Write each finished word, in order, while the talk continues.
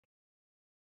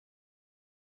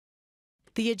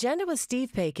The Agenda with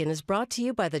Steve Paikin is brought to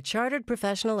you by the Chartered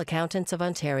Professional Accountants of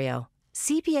Ontario.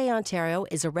 CPA Ontario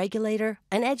is a regulator,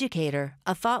 an educator,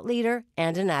 a thought leader,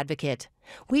 and an advocate.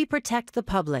 We protect the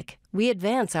public. We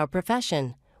advance our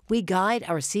profession. We guide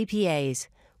our CPAs.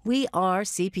 We are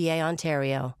CPA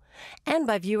Ontario. And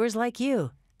by viewers like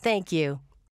you. Thank you.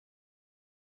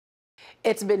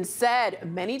 It's been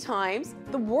said many times,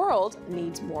 the world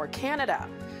needs more Canada.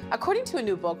 According to a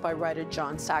new book by writer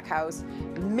John Stackhouse,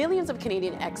 millions of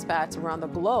Canadian expats around the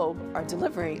globe are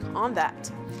delivering on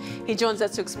that. He joins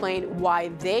us to explain why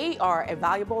they are a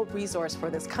valuable resource for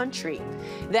this country.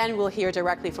 Then we'll hear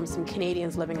directly from some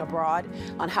Canadians living abroad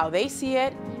on how they see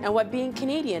it and what being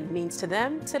Canadian means to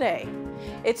them today.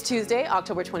 It's Tuesday,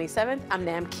 October 27th. I'm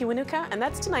Nam Kiwanuka, and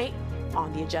that's tonight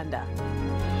on The Agenda.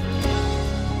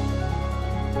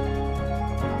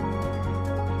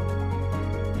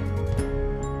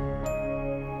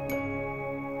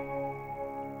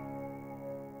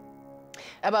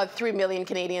 About 3 million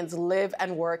Canadians live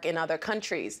and work in other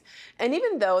countries. And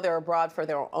even though they're abroad for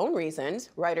their own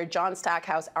reasons, writer John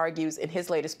Stackhouse argues in his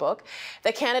latest book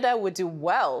that Canada would do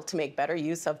well to make better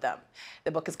use of them.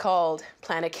 The book is called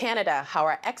Planet Canada, How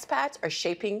Our Expats Are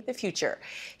Shaping the Future.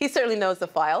 He certainly knows the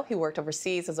file. He worked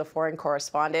overseas as a foreign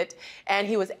correspondent, and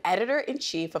he was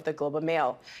editor-in-chief of the Globe and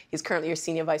Mail. He's currently a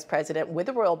senior vice president with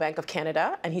the Royal Bank of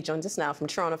Canada, and he joins us now from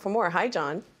Toronto for more. Hi,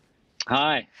 John.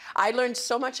 Hi. I learned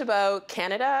so much about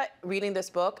Canada reading this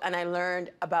book, and I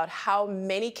learned about how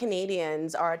many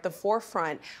Canadians are at the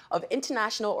forefront of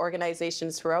international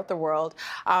organizations throughout the world.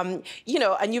 And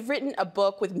you've written a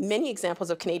book with many examples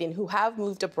of Canadians who have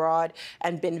moved abroad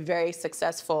and been very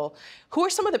successful. Who are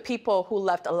some of the people who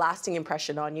left a lasting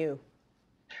impression on you?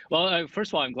 Well, first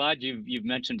of all, I'm glad you've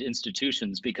mentioned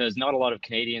institutions, because not a lot of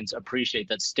Canadians appreciate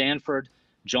that Stanford,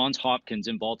 Johns Hopkins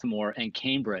in Baltimore, and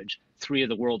Cambridge, three of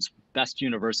the world's best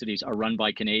universities, are run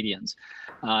by Canadians.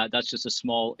 That's just a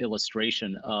small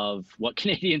illustration of what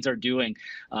Canadians are doing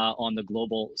on the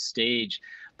global stage.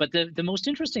 But the most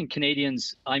interesting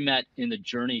Canadians I met in the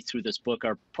journey through this book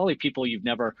are probably people you've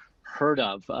never heard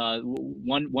of.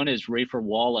 One is Rafer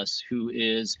Wallace, who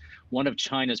is one of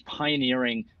China's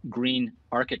pioneering green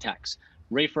architects.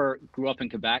 Rafer grew up in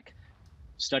Quebec,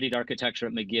 studied architecture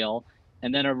at McGill,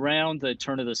 and then around the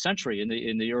turn of the century,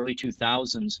 in the early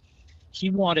 2000s, he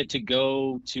wanted to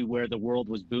go to where the world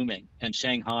was booming, and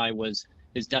Shanghai was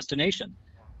his destination.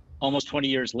 Almost 20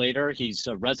 years later, he's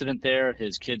a resident there.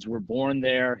 His kids were born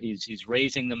there. He's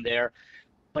raising them there,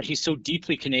 but he's so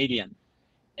deeply Canadian.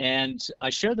 And I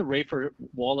share the Rafer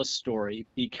Wallace story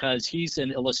because he's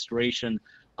an illustration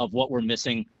of what we're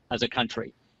missing as a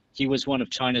country. He was one of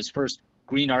China's first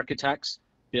green architects,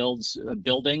 builds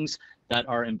buildings that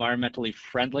are environmentally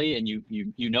friendly, and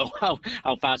you know how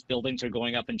fast buildings are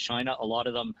going up in China. A lot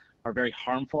of them are very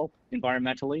harmful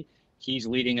environmentally. He's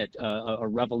leading a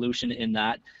revolution in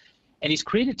that. And he's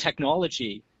created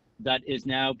technology that is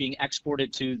now being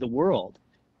exported to the world.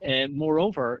 And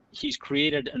moreover, he's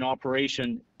created an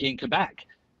operation in Quebec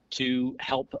to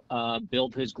help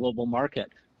build his global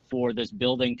market for this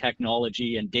building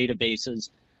technology and databases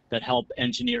that help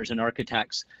engineers and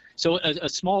architects. So a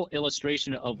small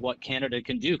illustration of what Canada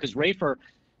can do, because Rafer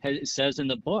says in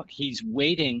the book, he's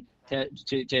waiting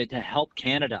to help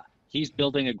Canada. He's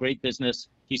building a great business.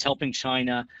 He's helping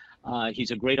China.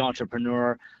 He's a great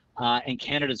entrepreneur. And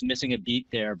Canada's missing a beat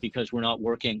there because we're not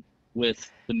working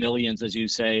with the millions, as you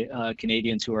say,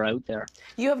 Canadians who are out there.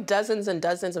 You have dozens and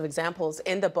dozens of examples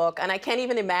in the book, and I can't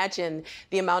even imagine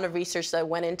the amount of research that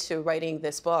went into writing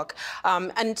this book.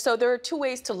 And so there are two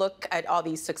ways to look at all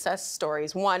these success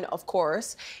stories. One, of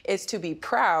course, is to be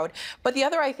proud, but the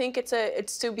other, I think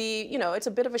it's to be, it's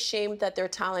a bit of a shame that their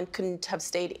talent couldn't have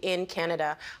stayed in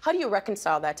Canada. How do you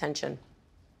reconcile that tension?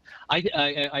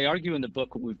 I argue in the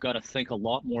book we've got to think a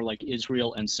lot more like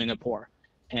Israel and Singapore,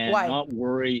 and not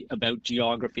worry about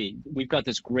geography. We've got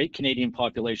this great Canadian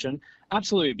population.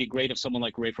 Absolutely, it'd be great if someone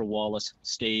like Rafer Wallace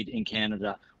stayed in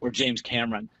Canada, or James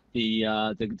Cameron,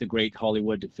 the great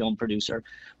Hollywood film producer.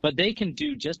 But they can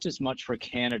do just as much for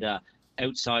Canada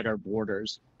outside our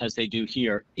borders as they do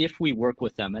here if we work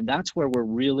with them. And that's where we're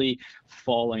really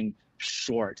falling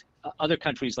short. Other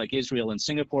countries like Israel and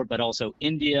Singapore, but also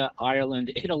India,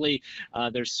 Ireland, Italy,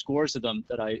 there's scores of them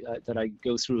that I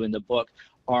go through in the book,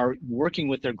 are working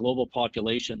with their global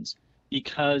populations,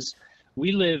 because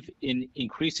we live in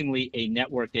increasingly a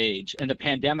networked age, and the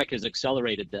pandemic has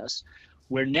accelerated this,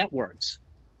 where networks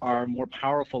are more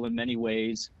powerful in many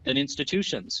ways than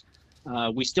institutions.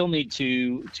 We still need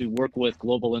to work with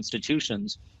global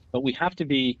institutions, but we have to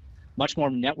be much more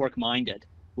network-minded,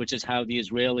 which is how the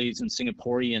Israelis and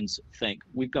Singaporeans think.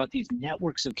 We've got these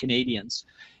networks of Canadians,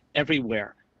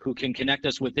 everywhere who can connect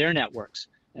us with their networks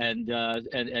and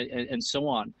so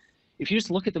on. If you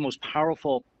just look at the most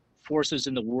powerful forces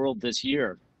in the world this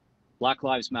year, Black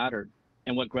Lives Matter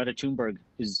and what Greta Thunberg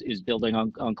is building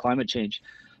on climate change,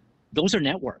 those are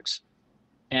networks.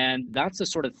 And that's the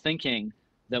sort of thinking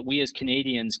that we as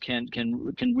Canadians can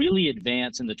really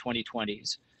advance in the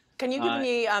 2020s. Can you give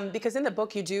me, because in the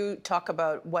book you do talk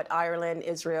about what Ireland,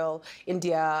 Israel,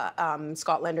 India,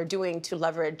 Scotland are doing to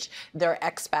leverage their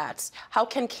expats. How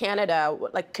can Canada,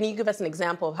 like, can you give us an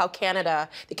example of how Canada,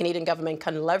 the Canadian government,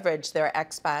 can leverage their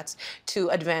expats to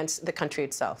advance the country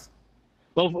itself?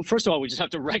 Well, first of all, we just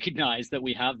have to recognize that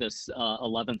we have this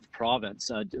 11th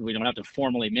province. We don't have to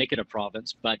formally make it a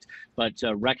province, but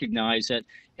recognize it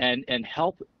and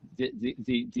help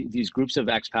these groups of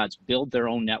expats build their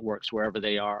own networks wherever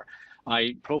they are.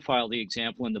 I profile the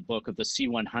example in the book of the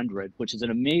C100, which is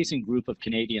an amazing group of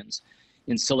Canadians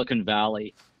in Silicon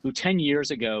Valley who 10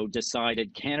 years ago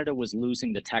decided Canada was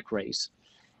losing the tech race,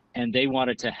 and they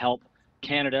wanted to help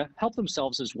Canada help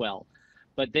themselves as well.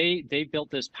 But they built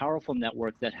this powerful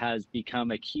network that has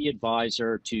become a key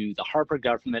advisor to the Harper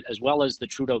government as well as the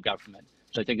Trudeau government,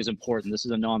 which I think is important. This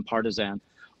is a nonpartisan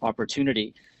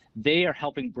opportunity. They are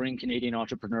helping bring Canadian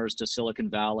entrepreneurs to Silicon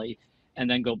Valley and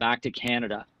then go back to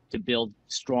Canada to build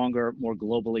stronger, more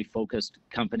globally focused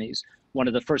companies. One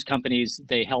of the first companies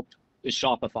they helped is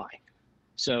Shopify.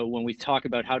 So when we talk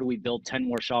about how do we build 10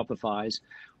 more Shopifys,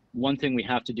 one thing we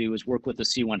have to do is work with the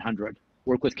C100.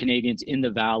 Work with Canadians in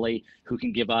the Valley who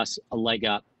can give us a leg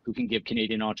up, who can give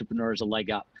Canadian entrepreneurs a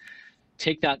leg up.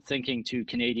 Take that thinking to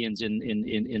Canadians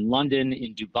in London,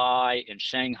 in Dubai, in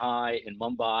Shanghai, in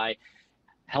Mumbai.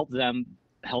 Help them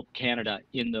help Canada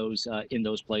in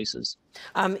those places.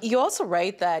 You also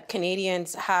write that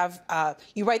Canadians have,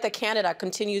 you write that Canada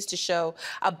continues to show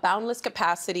a boundless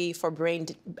capacity for brain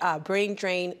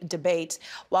drain debate,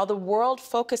 while the world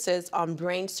focuses on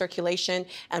brain circulation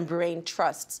and brain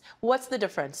trusts. What's the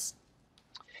difference?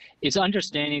 It's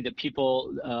understanding that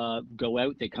people go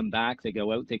out, they come back, they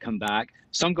go out, they come back.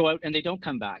 Some go out and they don't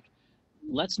come back.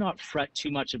 Let's not fret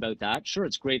too much about that. Sure,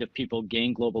 it's great if people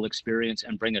gain global experience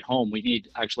and bring it home. We need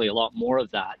actually a lot more of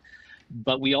that.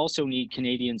 But we also need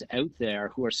Canadians out there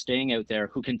who are staying out there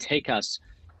who can take us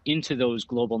into those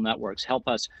global networks, help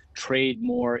us trade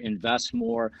more, invest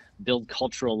more, build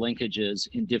cultural linkages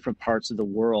in different parts of the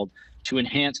world to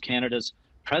enhance Canada's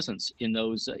presence in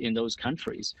those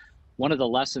countries. One of the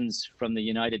lessons from the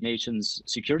United Nations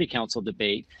Security Council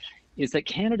debate is that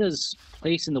Canada's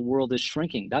place in the world is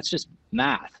shrinking. That's just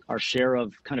math. Our share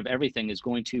of kind of everything is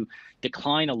going to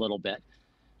decline a little bit.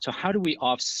 So how do we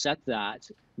offset that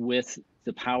with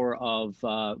the power of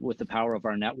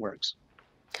our networks?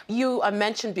 You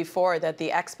mentioned before that the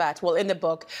expats, well, in the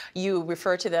book, you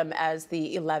refer to them as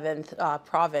the 11th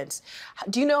province.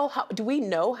 Do we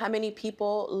know how many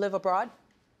people live abroad?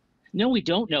 No, we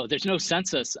don't know. There's no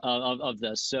census of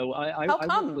this. So I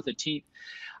work with a team.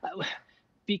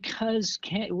 Because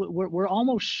we're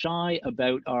almost shy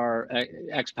about our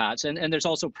expats, and there's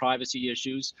also privacy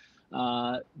issues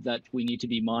that we need to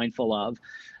be mindful of.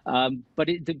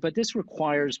 But this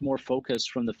requires more focus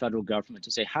from the federal government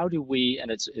to say, how do we, and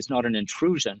it's not an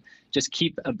intrusion, just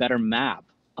keep a better map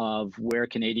of where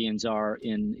Canadians are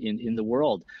in the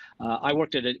world. I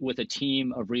worked with a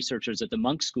team of researchers at the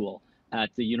Munk School at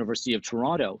the University of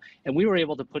Toronto. And we were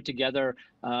able to put together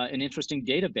an interesting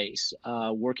database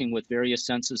working with various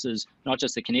censuses, not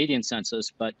just the Canadian census,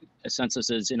 but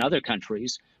censuses in other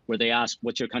countries where they ask,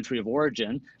 what's your country of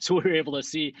origin? So we were able to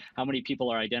see how many people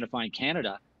are identifying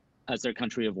Canada as their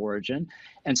country of origin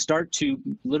and start to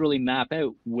literally map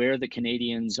out where the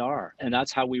Canadians are. And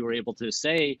that's how we were able to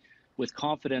say with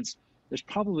confidence, there's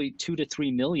probably 2 to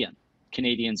 3 million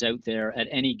Canadians out there at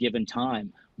any given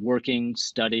time working,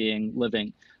 studying,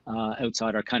 living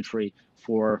outside our country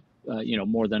for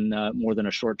more than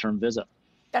a short-term visit.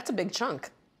 That's a big chunk.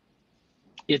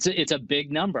 It's a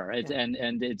big number, and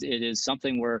it is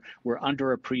something we're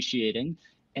underappreciating,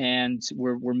 and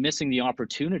we're missing the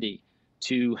opportunity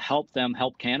to help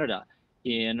Canada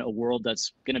in a world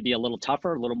that's going to be a little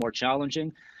tougher, a little more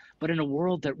challenging, but in a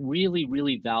world that really,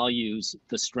 really values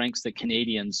the strengths that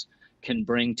Canadians can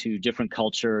bring to different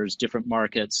cultures, different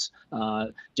markets,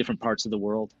 different parts of the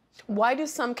world. Why do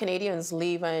some Canadians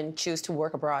leave and choose to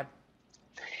work abroad?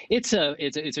 It's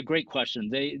a great question.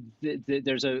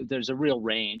 There's a real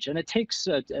range, and it takes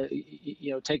a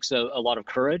lot of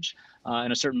courage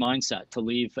and a certain mindset to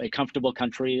leave a comfortable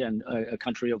country and a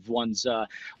country of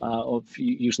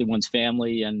usually one's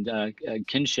family and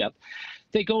kinship.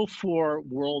 They go for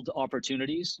world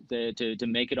opportunities to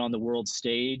make it on the world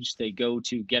stage. They go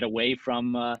to get away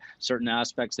from certain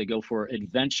aspects. They go for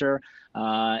adventure,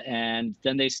 and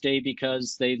then they stay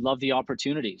because they love the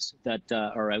opportunities that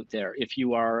are out there. If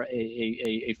you are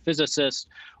a physicist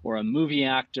or a movie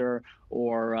actor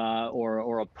or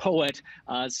a poet,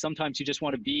 sometimes you just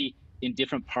want to be in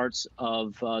different parts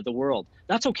of the world.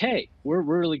 That's okay. We're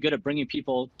really good at bringing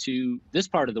people to this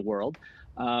part of the world.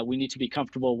 We need to be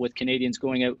comfortable with Canadians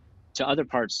going out to other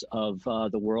parts of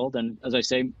the world. And as I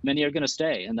say, many are going to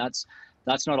stay. And that's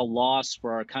not a loss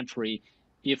for our country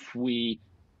if we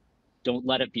don't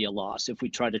let it be a loss, if we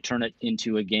try to turn it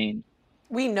into a gain.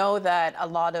 We know that a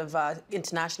lot of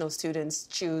international students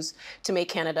choose to make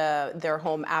Canada their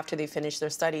home after they finish their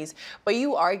studies. But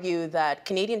you argue that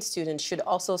Canadian students should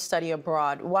also study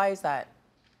abroad. Why is that?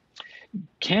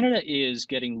 Canada is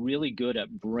getting really good at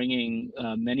bringing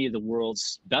many of the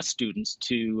world's best students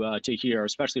to here,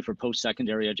 especially for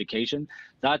post-secondary education.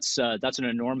 That's an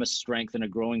enormous strength and a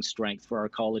growing strength for our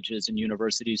colleges and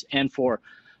universities and for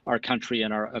our country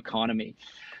and our economy.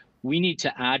 We need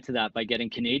to add to that by getting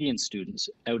Canadian students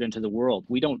out into the world.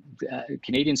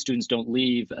 Canadian students don't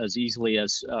leave as easily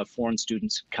as foreign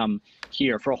students come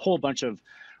here for a whole bunch of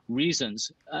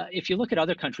reasons. If you look at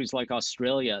other countries like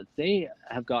Australia, they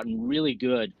have gotten really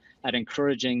good at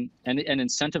encouraging and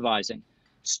incentivizing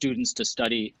students to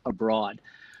study abroad.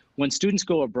 When students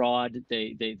go abroad,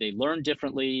 they learn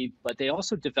differently, but they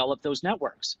also develop those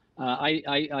networks.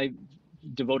 I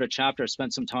devote a chapter,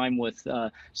 spent some time with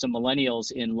some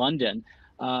millennials in London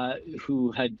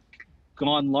who had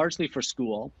gone largely for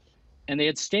school, and they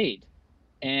had stayed.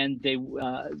 And they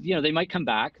might come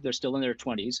back, they're still in their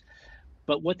 20s,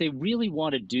 but what they really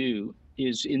want to do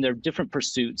is, in their different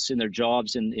pursuits, in their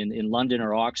jobs in London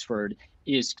or Oxford,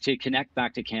 is to connect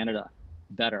back to Canada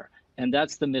better. And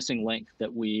that's the missing link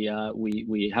that we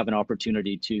have an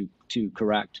opportunity to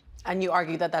correct. And you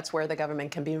argue that that's where the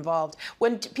government can be involved.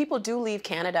 When people do leave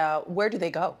Canada, where do they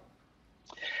go?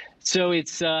 So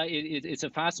it's a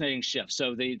fascinating shift.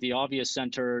 So the obvious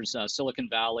centers, Silicon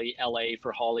Valley, LA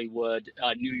for Hollywood,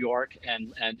 New York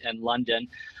and London,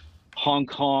 Hong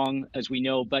Kong, as we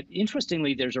know. But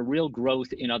interestingly, there's a real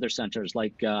growth in other centers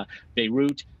like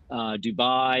Beirut,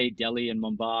 Dubai, Delhi, and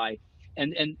Mumbai.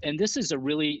 And this is a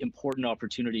really important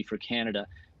opportunity for Canada,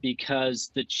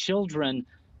 because the children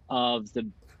of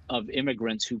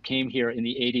immigrants who came here in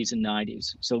the 80s and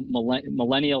 90s, so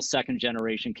millennial second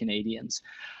generation Canadians,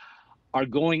 are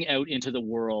going out into the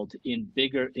world in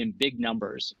big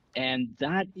numbers. And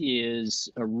that is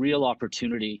a real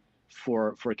opportunity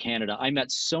for Canada. I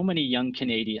met so many young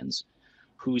Canadians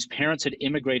whose parents had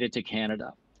immigrated to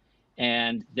Canada,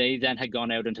 and they then had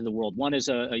gone out into the world. One is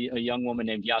a young woman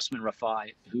named Yasmin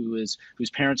Rafai, whose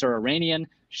parents are Iranian.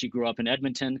 She grew up in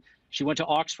Edmonton. She went to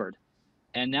Oxford,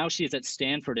 and now she is at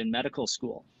Stanford in medical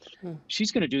school.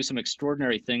 She's going to do some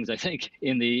extraordinary things, I think,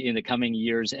 in the coming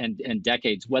years and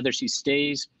decades, whether she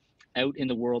stays out in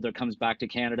the world or comes back to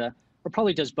Canada, or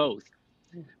probably does both.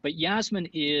 But Yasmin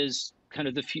is kind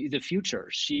of the future.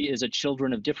 She is a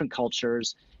children of different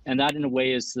cultures, and that in a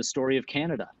way is the story of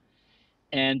Canada.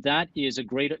 And that is a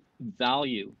great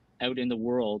value out in the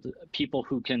world, people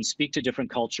who can speak to different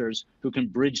cultures, who can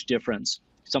bridge difference,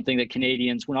 something that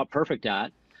Canadians were not perfect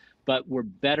at, but we're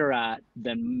better at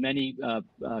than many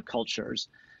cultures.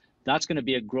 That's going to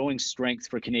be a growing strength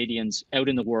for Canadians out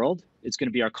in the world. It's going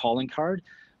to be our calling card,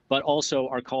 but also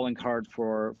our calling card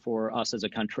for us as a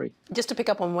country. Just to pick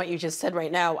up on what you just said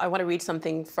right now, I want to read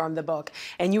something from the book.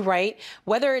 And you write,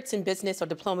 whether it's in business or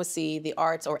diplomacy, the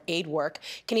arts or aid work,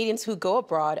 Canadians who go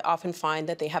abroad often find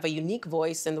that they have a unique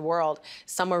voice in the world.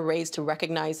 Some are raised to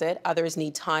recognize it. Others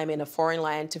need time in a foreign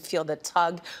land to feel the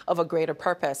tug of a greater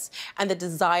purpose and the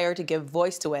desire to give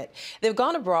voice to it. They've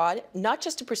gone abroad not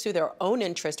just to pursue their own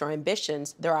interests or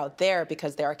ambitions. They're out there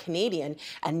because they are Canadian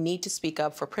and need to speak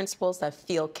up for principles that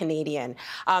feel Canadian.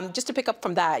 Just to pick up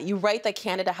from that, you write that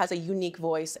Canada has a unique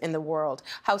voice in the world.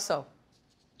 How so?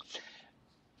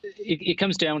 It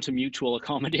comes down to mutual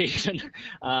accommodation,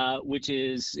 which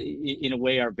is, in a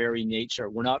way, our very nature.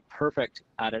 We're not perfect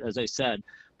at it, as I said,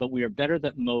 but we are better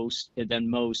than most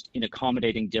in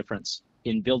accommodating difference,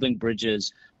 in building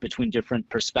bridges between different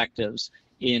perspectives,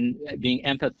 in being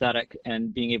empathetic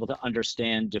and being able to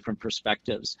understand different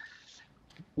perspectives.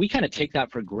 We kind of take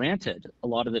that for granted a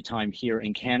lot of the time here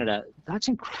in Canada. That's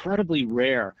incredibly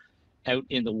rare out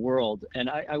in the world. And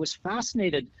I was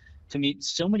fascinated to meet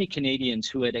so many Canadians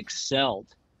who had excelled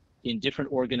in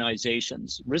different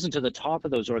organizations, risen to the top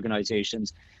of those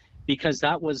organizations, because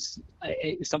that was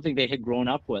something they had grown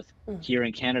up with here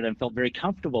in Canada and felt very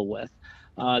comfortable with.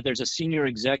 There's a senior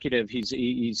executive.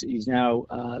 He's now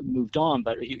moved on,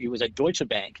 but he was at Deutsche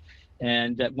Bank,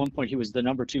 and at one point he was the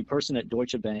 #2 person at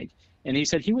Deutsche Bank. And he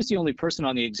said he was the only person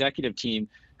on the executive team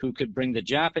who could bring the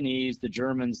Japanese, the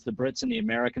Germans, the Brits, and the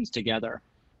Americans together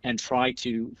and try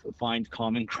to find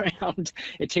common ground.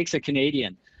 It takes a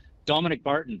Canadian. Dominic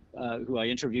Barton, who I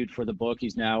interviewed for the book,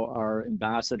 he's now our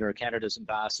ambassador, Canada's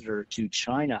ambassador to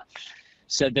China,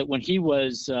 said that when he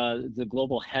was the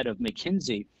global head of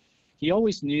McKinsey, he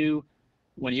always knew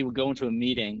when he would go into a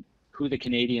meeting who the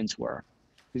Canadians were,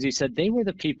 because he said they were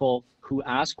the people who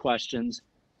asked questions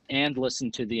and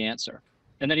listened to the answer.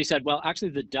 And then he said, well, actually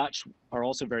the Dutch are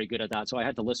also very good at that, so I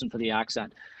had to listen for the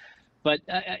accent. But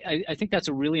I think that's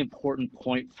a really important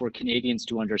point for Canadians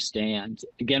to understand.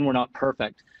 Again, we're not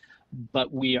perfect,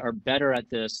 but we are better at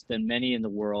this than many in the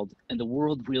world, and the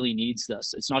world really needs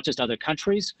this. It's not just other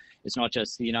countries, it's not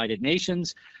just the United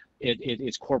Nations,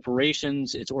 it's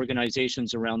corporations, it's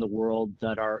organizations around the world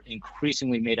that are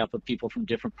increasingly made up of people from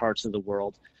different parts of the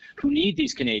world who need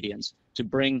these Canadians to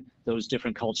bring those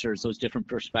different cultures, those different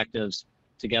perspectives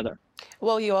together.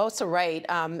 Well, you're also right.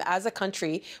 As a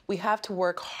country, we have to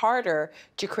work harder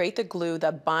to create the glue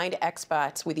that bind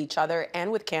expats with each other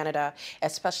and with Canada,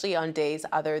 especially on days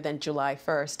other than July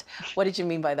 1st. What did you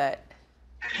mean by that?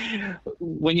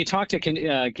 When you talk to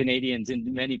Canadians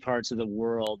in many parts of the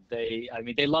world, they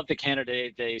love the Canada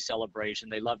Day celebration.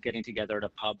 They love getting together at a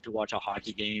pub to watch a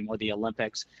hockey game or the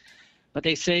Olympics. But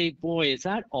they say, boy, is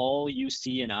that all you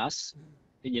see in us?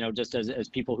 You know, just as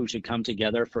people who should come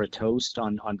together for a toast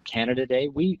on Canada Day.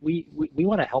 We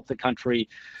want to help the country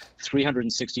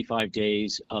 365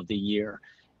 days of the year.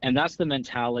 And that's the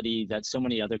mentality that so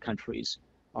many other countries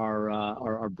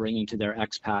are bringing to their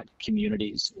expat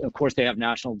communities. Of course, they have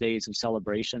national days of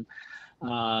celebration.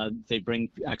 They bring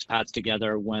expats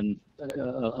together when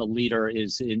a leader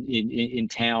is in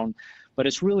town, but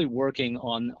it's really working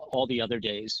on all the other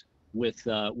days with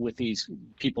these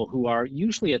people who are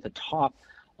usually at the top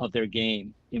of their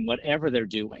game in whatever they're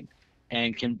doing,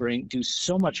 and can do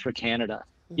so much for Canada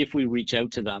if we reach out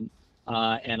to them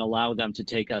and allow them to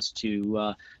take us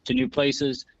to new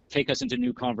places, take us into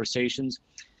new conversations,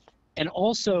 and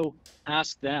also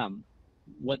ask them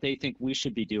what they think we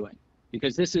should be doing,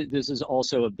 because this is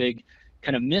also a big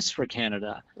kind of miss for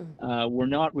Canada. We're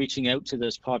not reaching out to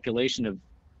this population of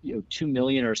 2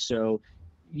 million or so,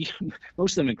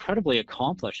 most of them incredibly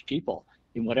accomplished people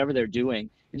in whatever they're doing,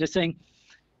 and just saying,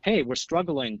 hey, we're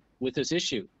struggling with this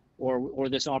issue or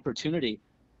this opportunity.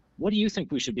 What do you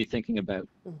think we should be thinking about?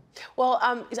 Well,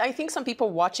 I think some people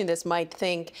watching this might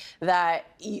think that,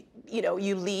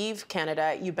 you leave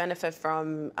Canada, you benefit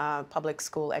from public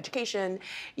school education,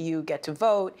 you get to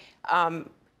vote.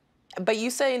 But you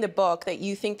say in the book that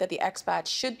you think that the expats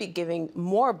should be giving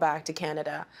more back to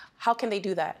Canada. How can they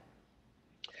do that?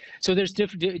 So there's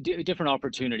different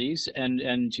opportunities, and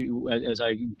as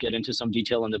I get into some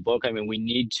detail in the book, I mean, we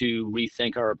need to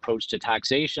rethink our approach to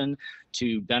taxation,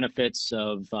 to benefits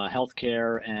of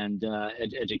healthcare and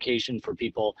education for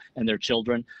people and their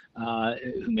children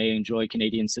who may enjoy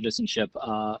Canadian citizenship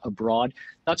abroad.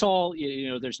 That's all.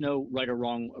 There's no right or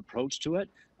wrong approach to it,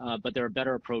 but there are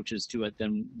better approaches to it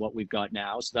than what we've got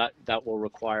now. So that will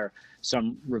require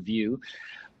some review.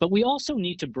 But we also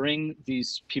need to bring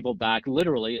these people back,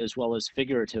 literally as well as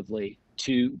figuratively,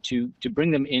 to bring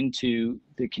them into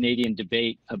the Canadian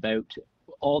debate about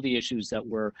all the issues that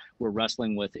we're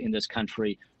wrestling with in this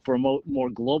country for a more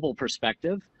global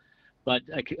perspective, but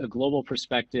a global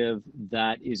perspective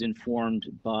that is informed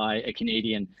by a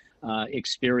Canadian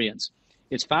experience.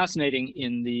 It's fascinating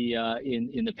in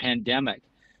the pandemic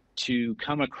to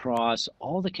come across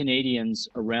all the Canadians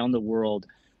around the world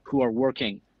who are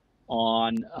working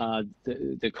on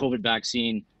the COVID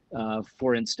vaccine,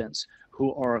 for instance,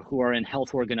 who are in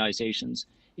health organizations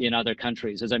in other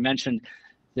countries. As I mentioned,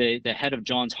 the head of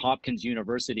Johns Hopkins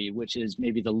University, which is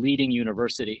maybe the leading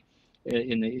university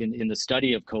in the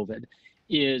study of COVID,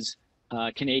 is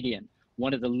Canadian.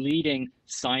 One of the leading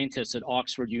scientists at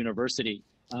Oxford University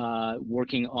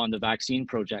working on the vaccine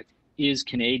project is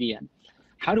Canadian.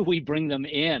 How do we bring them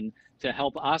in to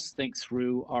help us think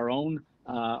through our own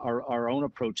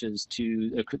approaches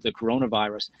to the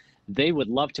coronavirus? They would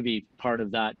love to be part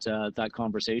of that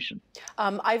conversation.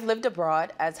 I've lived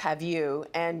abroad, as have you,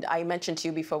 and I mentioned to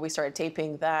you before we started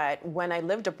taping that when I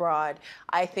lived abroad,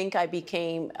 I think I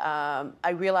became more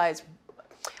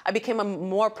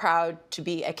proud to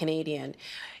be a Canadian.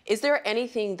 Is there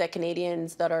anything that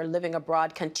Canadians that are living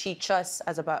abroad can teach us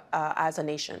as a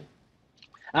nation?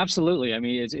 Absolutely. I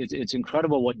mean, it's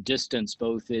incredible what distance,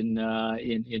 both in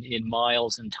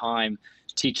miles and time,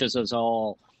 teaches us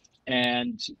all.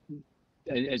 And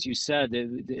as you said,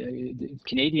 the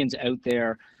Canadians out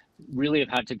there really have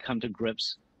had to come to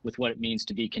grips with what it means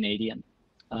to be Canadian,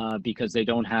 because they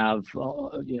don't have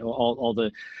all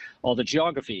the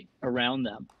geography around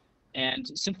them,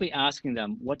 and simply asking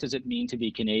them what does it mean to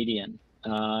be Canadian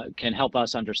can help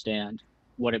us understand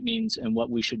what it means and what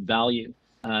we should value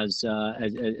as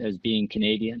being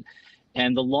Canadian.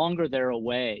 And the longer they're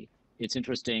away, it's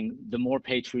interesting, the more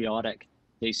patriotic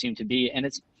they seem to be. And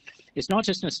it's not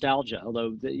just nostalgia,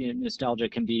 although nostalgia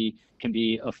can be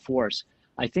a force.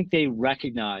 I think they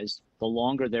recognize the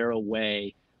longer they're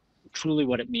away, truly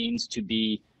what it means to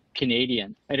be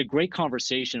Canadian. I had a great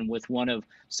conversation with one of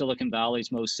Silicon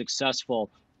Valley's most successful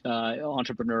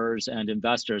entrepreneurs and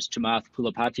investors, Chamath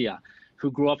Palihapitiya,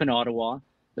 who grew up in Ottawa,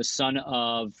 the son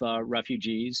of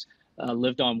refugees,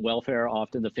 lived on welfare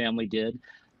often, the family did,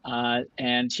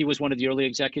 and he was one of the early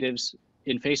executives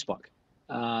in Facebook.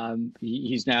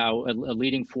 He's now a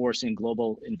leading force in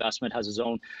global investment, has his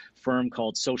own firm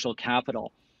called Social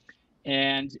Capital.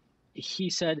 And he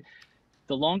said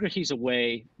the longer he's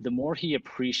away, the more he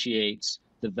appreciates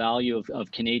the value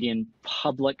of Canadian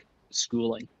public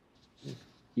schooling.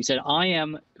 He said, I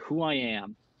am who I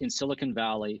am in Silicon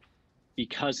Valley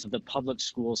because of the public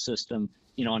school system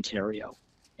in Ontario.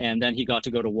 And then he got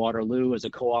to go to Waterloo as a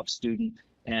co-op student,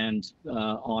 and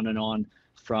on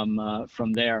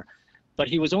from there. But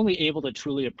he was only able to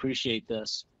truly appreciate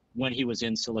this when he was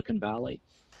in Silicon Valley.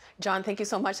 John, thank you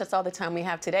so much. That's all the time we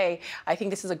have today. I think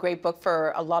this is a great book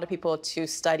for a lot of people to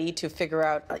study, to figure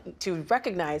out, to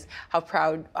recognize how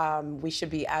proud we should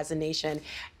be as a nation.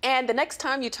 And the next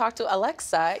time you talk to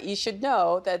Alexa, you should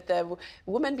know that the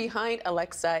woman behind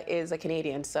Alexa is a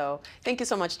Canadian. So thank you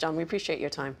so much, John. We appreciate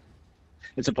your time.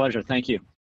 It's a pleasure. Thank you.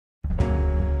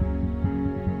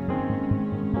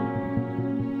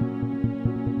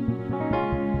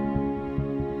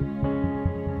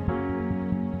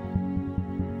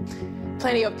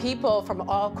 Plenty of people from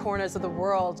all corners of the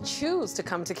world choose to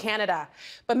come to Canada,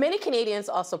 but many Canadians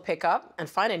also pick up and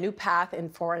find a new path in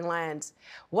foreign lands.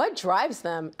 What drives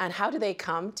them, and how do they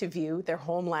come to view their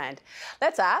homeland?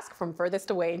 Let's ask from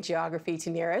furthest away in geography to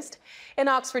nearest. In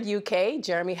Oxford, UK,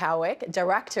 Jeremy Howick,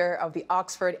 director of the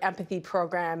Oxford Empathy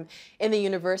Program in the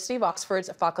University of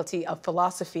Oxford's Faculty of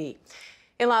Philosophy.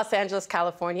 In Los Angeles,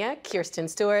 California, Kirsten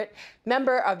Stewart,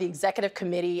 member of the Executive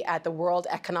Committee at the World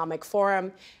Economic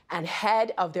Forum and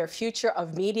head of their Future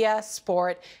of Media,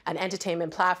 Sport, and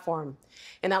Entertainment platform.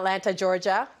 In Atlanta,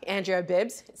 Georgia, Andrea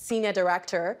Bibbs, Senior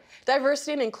Director,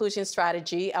 Diversity and Inclusion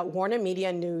Strategy at Warner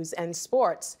Media News and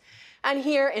Sports. And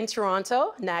here in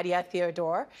Toronto, Nadia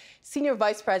Theodore, Senior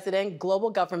Vice President, Global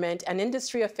Government and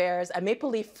Industry Affairs at Maple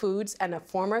Leaf Foods and a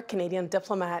former Canadian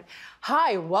diplomat.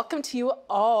 Hi, welcome to you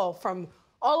all from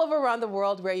all over around the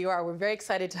world where you are. We're very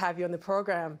excited to have you on the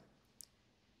program.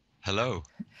 Hello.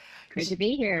 Great to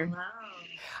be here. Wow.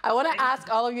 I want to ask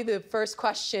all of you the first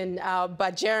question,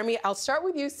 but Jeremy, I'll start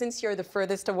with you since you're the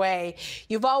furthest away.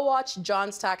 You've all watched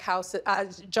John Stackhouse's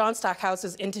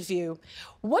interview.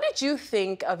 What did you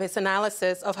think of his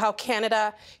analysis of how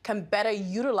Canada can better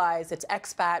utilize its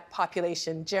expat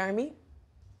population? Jeremy?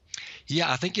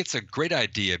 Yeah, I think it's a great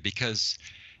idea because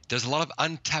there's a lot of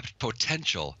untapped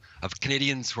potential of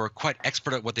Canadians who are quite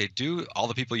expert at what they do, all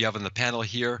the people you have on the panel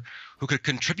here, who could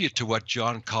contribute to what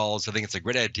John calls, I think it's a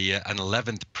great idea, an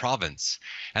 11th province.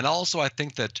 And also I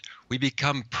think that we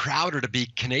become prouder to be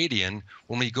Canadian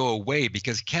when we go away,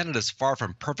 because Canada's far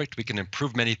from perfect. We can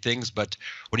improve many things, but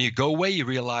when you go away, you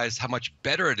realize how much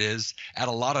better it is at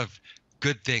a lot of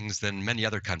good things than many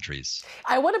other countries.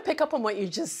 I want to pick up on what you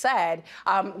just said.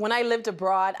 When I lived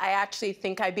abroad, I actually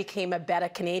think I became a better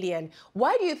Canadian.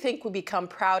 Why do you think we become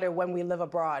prouder when we live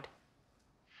abroad?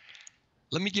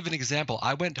 Let me give an example.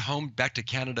 I went home back to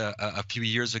Canada a few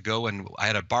years ago, and I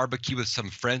had a barbecue with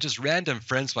some friends, just random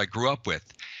friends who I grew up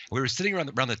with. We were sitting around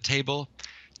the table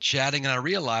chatting, and I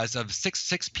realized of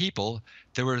six people,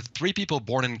 there were 3 people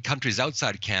born in countries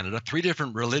outside Canada, 3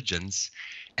 different religions.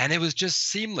 And it was just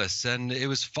seamless, and it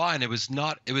was fine. It was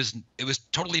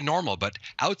totally normal. But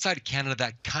outside Canada,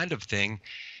 that kind of thing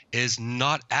is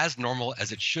not as normal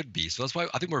as it should be. So that's why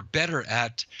I think we're better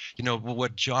at,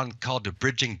 what John called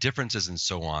bridging differences and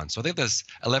so on. So I think this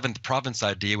 11th province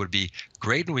idea would be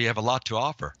great, and we have a lot to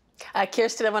offer.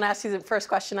 Kirsten, I want to ask you the first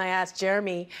question I asked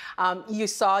Jeremy. You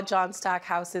saw John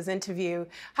Stackhouse's interview.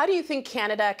 How do you think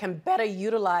Canada can better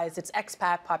utilize its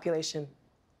expat population?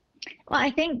 Well, I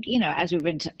think, as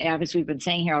we've been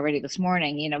saying here already this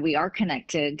morning, we are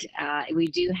connected. We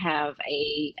do have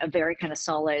a very kind of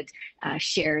solid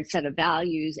shared set of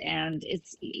values, and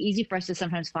it's easy for us to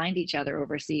sometimes find each other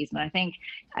overseas. And I think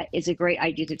it's a great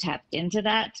idea to tap into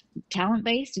that talent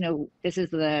base. This is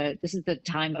the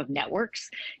time of networks.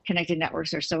 Connected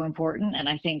networks are so important, and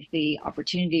I think the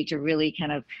opportunity to really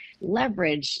kind of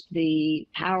leverage the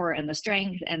power and the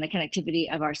strength and the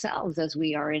connectivity of ourselves as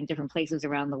we are in different places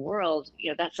around the world,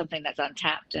 that's something that's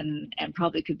untapped and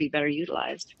probably could be better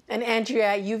utilized. And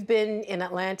Andrea, you've been in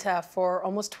Atlanta for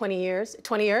almost 20 years,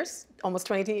 almost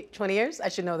 20 years? I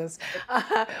should know this.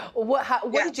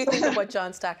 What did you think of what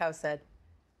John Stackhouse said?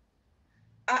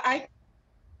 I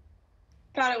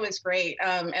thought it was great.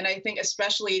 And I think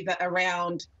especially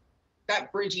around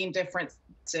that bridging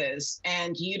differences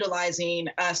and utilizing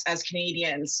us as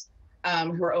Canadians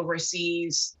who are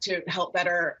overseas to help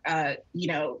better,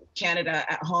 Canada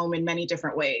at home in many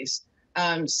different ways.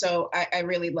 So I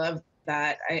really love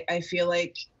that. I feel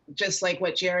like, just like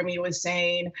what Jeremy was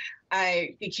saying,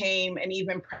 I became an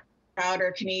even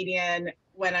prouder Canadian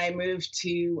when I moved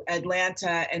to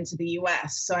Atlanta and to the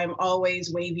US. So I'm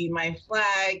always waving my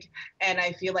flag, and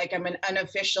I feel like I'm an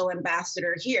unofficial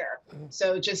ambassador here.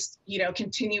 So just,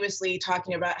 continuously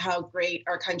talking about how great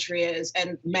our country is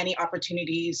and many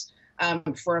opportunities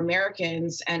for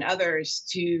Americans and others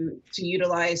to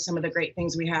utilize some of the great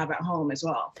things we have at home as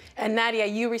well. And Nadia,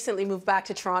 you recently moved back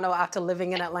to Toronto after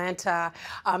living in Atlanta.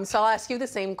 So I'll ask you the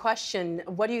same question.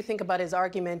 What do you think about his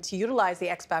argument to utilize the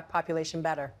expat population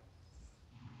better?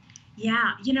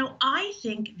 Yeah, I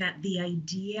think that the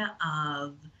idea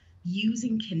of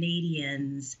using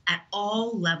Canadians at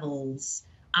all levels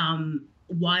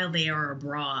while they are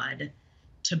abroad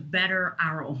to better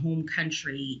our home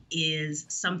country is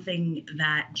something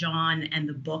that John and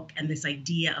the book and this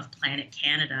idea of Planet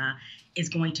Canada is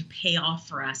going to pay off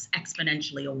for us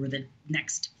exponentially over the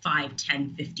next 5,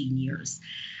 10, 15 years.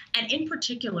 And in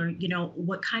particular,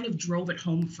 what kind of drove it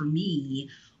home for me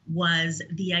was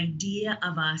the idea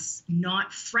of us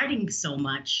not fretting so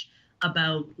much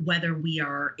about whether we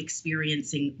are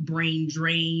experiencing brain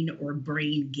drain or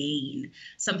brain gain,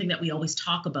 something that we always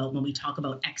talk about when we talk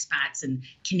about expats and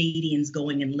Canadians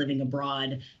going and living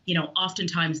abroad.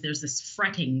 Oftentimes there's this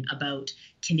fretting about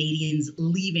Canadians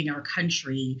leaving our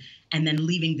country and then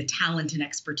leaving the talent and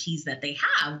expertise that they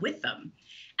have with them.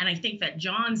 And I think that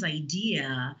John's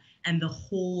idea and the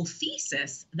whole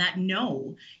thesis that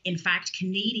no, in fact,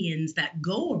 Canadians that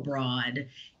go abroad,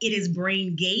 it is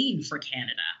brain gain for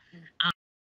Canada.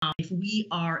 If we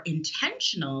are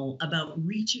intentional about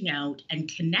reaching out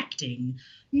and connecting,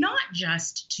 not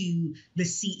just to the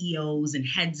CEOs and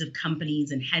heads of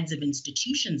companies and heads of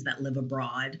institutions that live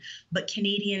abroad, but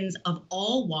Canadians of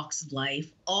all walks of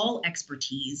life, all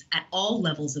expertise at all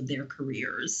levels of their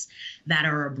careers that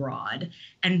are abroad,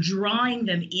 and drawing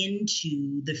them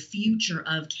into the future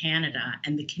of Canada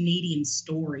and the Canadian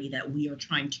story that we are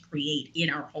trying to create in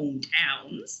our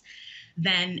hometowns,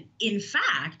 then in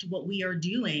fact, what we are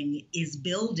doing is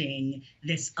building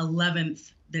this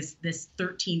 11th, this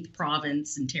 13th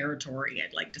province and territory,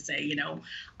 I'd like to say,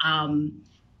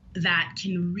 that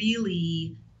can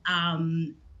really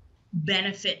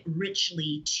benefit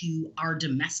richly to our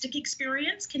domestic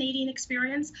experience, Canadian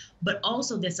experience, but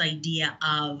also this idea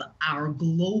of our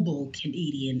global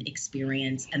Canadian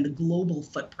experience and the global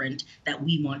footprint that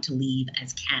we want to leave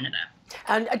as Canada.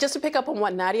 And just to pick up on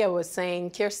what Nadia was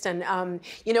saying, Kirsten,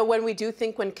 when we do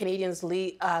think when Canadians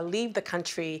leave the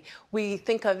country, we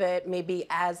think of it maybe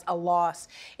as a loss.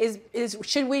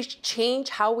 Should we change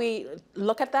how we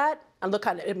look at that and look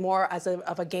at it more as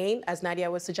of a gain, as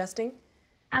Nadia was suggesting?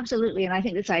 Absolutely. And I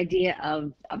think this idea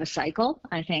of a cycle,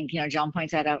 I think, John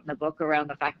points that out in the book around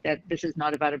the fact that this is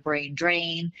not about a brain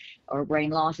drain or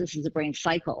brain loss. This is a brain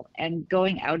cycle. And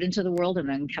going out into the world and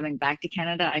then coming back to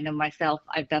Canada, I know myself,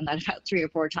 I've done that about 3 or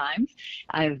 4 times.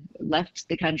 I've left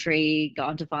the country,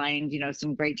 gone to find,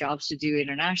 some great jobs to do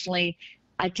internationally.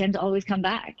 I tend to always come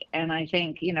back. And I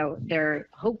think, there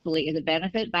hopefully is a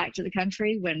benefit back to the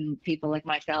country when people like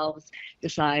myself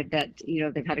decide that,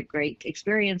 they've had a great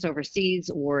experience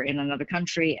overseas or in another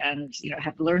country and,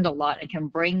 have learned a lot and can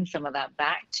bring some of that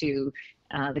back to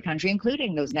the country,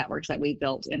 including those networks that we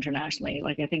built internationally.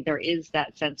 Like, I think there is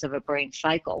that sense of a brain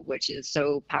cycle, which is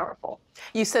so powerful.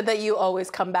 You said that you always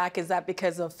come back. Is that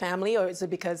because of family or is it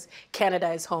because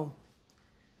Canada is home?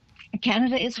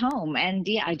 Canada is home. And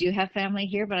yeah, I do have family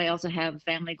here, but I also have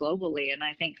family globally. And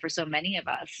I think for so many of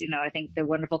us, I think the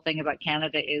wonderful thing about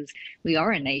Canada is we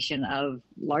are a nation of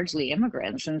largely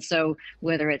immigrants. And so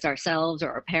whether it's ourselves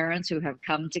or our parents who have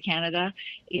come to Canada,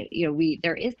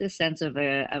 there is this sense of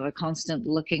a constant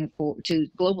looking to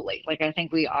globally. Like I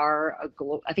think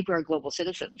we're global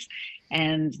citizens,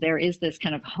 and there is this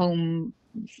kind of home.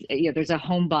 There's a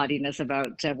homebodiness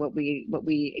about what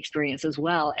we experience as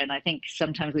well, and I think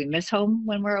sometimes we miss home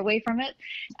when we're away from it.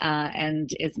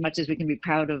 And as much as we can be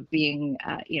proud of being,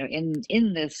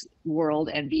 in this world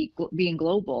and being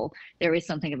global, there is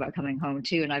something about coming home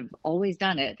too. And I've always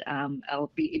done it. I'll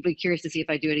be curious to see if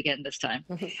I do it again this time.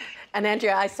 And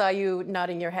Andrea, I saw you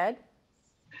nodding your head.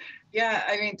 Yeah,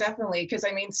 I mean, definitely, because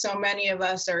I mean, so many of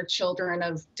us are children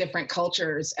of different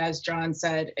cultures, as John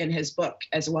said in his book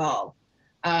as well.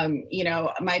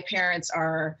 My parents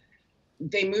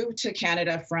they moved to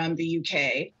Canada from the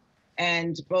UK,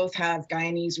 and both have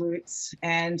Guyanese roots,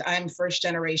 and I'm first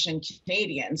generation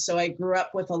Canadian. So I grew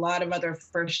up with a lot of other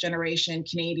first generation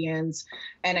Canadians.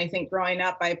 And I think growing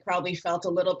up, I probably felt a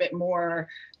little bit more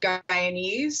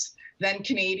Guyanese than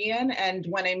Canadian. And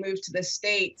when I moved to the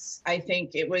States, I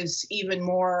think it was even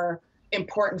more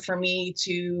important for me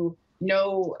to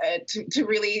know, to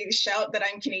really shout that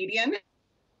I'm Canadian.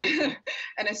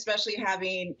 And especially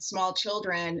having small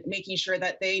children, making sure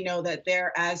that they know that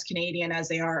they're as Canadian as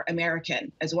they are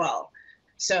American as well.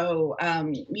 So,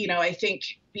 I think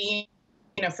being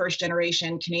a first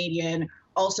generation Canadian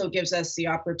also gives us the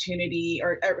opportunity,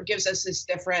 or gives us this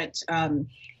different,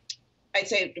 I'd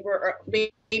say we're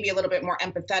maybe a little bit more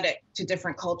empathetic to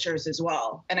different cultures as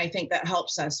well. And I think that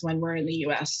helps us when we're in the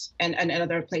US and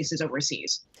other places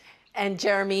overseas. And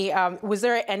Jeremy, was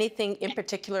there anything in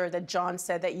particular that John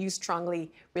said that you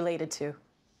strongly related to?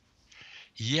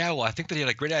 Yeah, well, I think that he had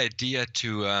a great idea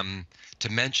to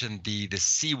mention the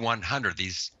C100,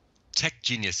 these tech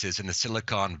geniuses in the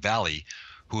Silicon Valley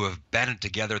who have banded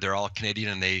together. They're all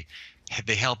Canadian, and they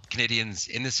help Canadians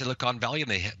in the Silicon Valley, and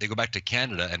they go back to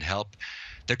Canada and help.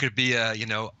 There could be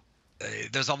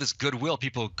there's all this goodwill.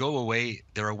 People go away,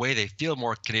 they're away, they feel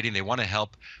more Canadian, they want to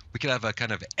help. We could have a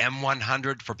kind of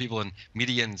M100 for people in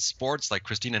media and sports like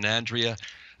Christine and Andrea,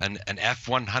 an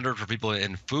F100 for people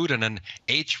in food, and an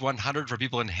H100 for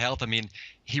people in health. I mean,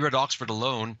 here at Oxford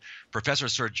alone, Professor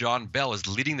Sir John Bell is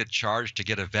leading the charge to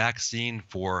get a vaccine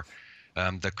for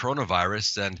the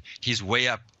coronavirus, and he's way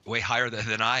higher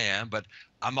than I am, but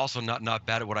I'm also not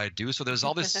bad at what I do. So there's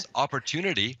all this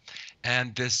opportunity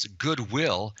and this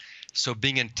goodwill. So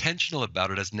being intentional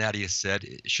about it, as Nadia said,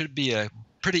 it should be a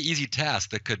pretty easy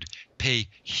task that could pay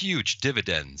huge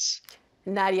dividends.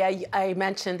 Nadia, I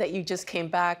mentioned that you just came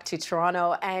back to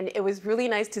Toronto, and it was really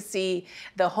nice to see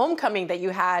the homecoming that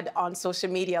you had on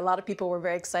social media. A lot of people were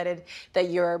very excited that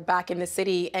you're back in the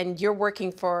city, and you're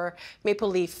working for Maple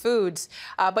Leaf Foods.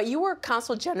 But you were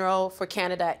Consul General for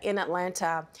Canada in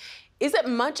Atlanta. Is it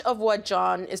much of what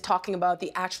John is talking about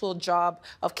the actual job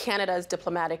of Canada's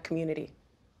diplomatic community?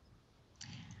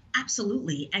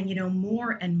 Absolutely. And,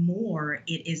 more and more,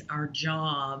 it is our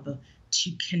job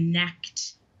to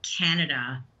connect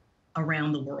Canada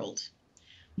around the world.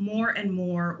 More and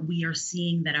more, we are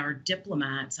seeing that our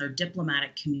diplomats, our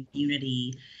diplomatic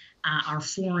community, our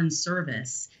foreign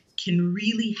service can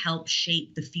really help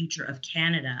shape the future of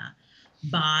Canada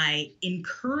by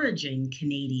encouraging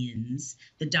Canadians,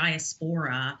 the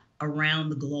diaspora around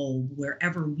the globe,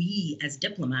 wherever we as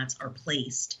diplomats are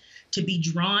placed, to be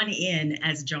drawn in,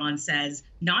 as John says,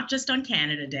 not just on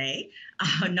Canada Day,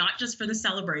 not just for the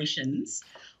celebrations,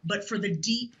 but for the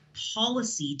deep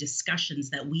policy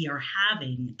discussions that we are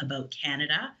having about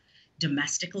Canada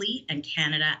domestically and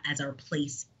Canada as our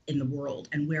place in the world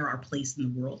and where our place in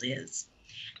the world is.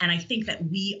 And I think that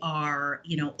we are,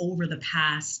 over the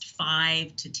past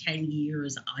 5 to 10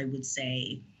 years, I would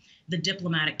say, the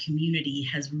diplomatic community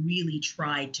has really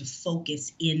tried to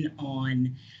focus in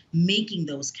on making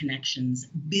those connections,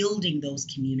 building those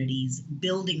communities,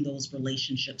 building those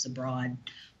relationships abroad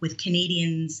with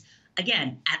Canadians,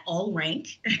 again, at all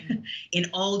rank, in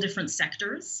all different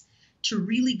sectors, to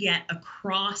really get a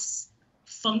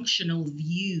cross-functional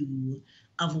view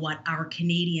of what our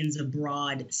Canadians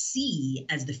abroad see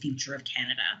as the future of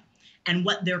Canada and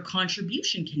what their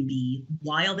contribution can be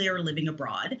while they are living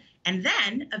abroad, and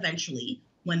then eventually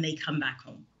when they come back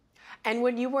home. And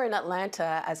when you were in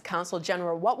Atlanta as Consul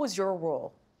General, what was your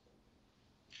role?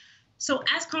 So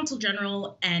as Consul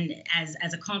General and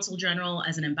as a Consul General,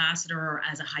 as an ambassador, or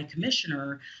as a High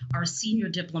Commissioner, our senior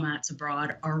diplomats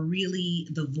abroad are really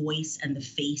the voice and the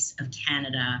face of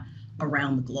Canada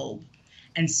around the globe.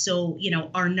 And so,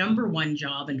 our number one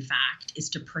job, in fact, is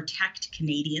to protect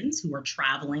Canadians who are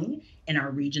traveling in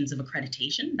our regions of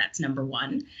accreditation. That's number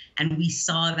one. And we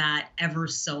saw that ever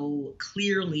so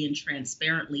clearly and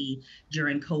transparently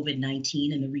during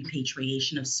COVID-19 and the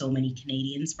repatriation of so many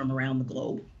Canadians from around the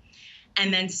globe.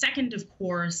 And then second, of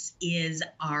course, is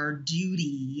our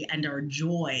duty and our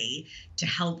joy to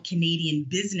help Canadian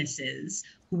businesses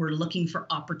who are looking for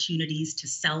opportunities to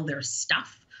sell their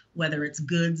stuff, whether it's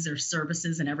goods or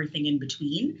services and everything in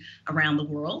between around the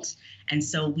world. And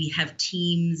so we have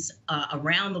teams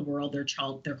around the world.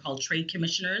 They're called trade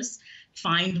commissioners.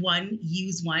 Find one,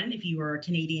 use one if you are a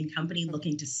Canadian company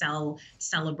looking to sell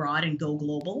abroad and go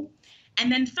global. And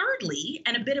then thirdly,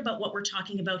 and a bit about what we're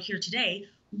talking about here today,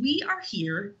 we are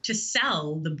here to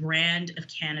sell the brand of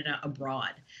Canada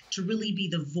abroad, to really be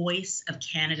the voice of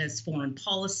Canada's foreign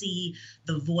policy,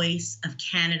 the voice of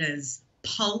Canada's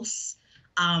pulse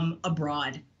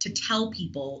abroad, to tell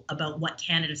people about what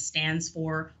Canada stands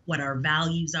for, what our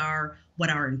values are, what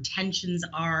our intentions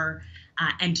are,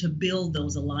 and to build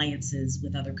those alliances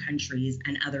with other countries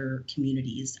and other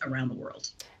communities around the world.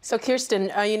 So Kirsten,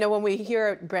 when we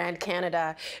hear brand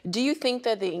Canada, do you think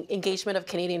that the engagement of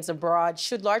Canadians abroad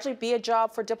should largely be a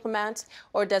job for diplomats,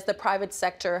 or does the private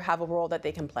sector have a role that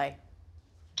they can play?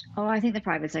 Oh, I think the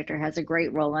private sector has a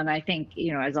great role. And I think,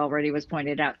 as already was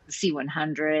pointed out, the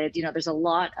C100, there's a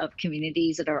lot of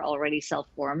communities that are already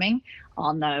self-forming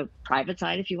on the private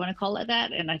side, if you want to call it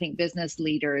that. And I think business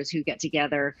leaders who get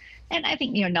together, and I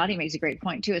think, Nadia makes a great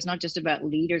point too. It's not just about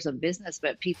leaders of business,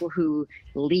 but people who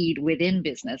lead within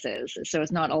businesses. So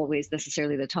it's not always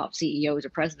necessarily the top CEOs or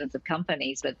presidents of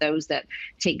companies, but those that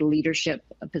take leadership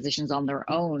positions on their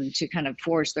own to kind of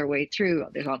force their way through.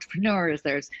 There's entrepreneurs,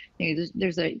 there's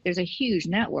a huge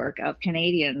network of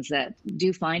Canadians that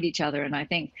do find each other. And I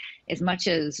think as much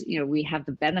as, we have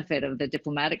the benefit of the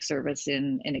diplomatic service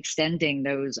in extending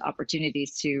those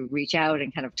opportunities to reach out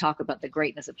and kind of talk about the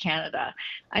greatness of Canada,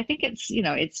 I think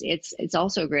it's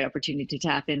also a great opportunity to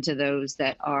tap into those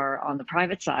that are on the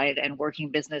private side and working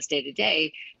business day to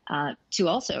day, to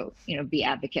also, be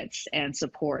advocates and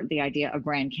support the idea of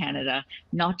brand Canada,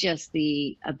 not just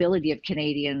the ability of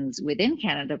Canadians within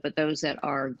Canada, but those that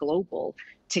are global,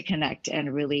 to connect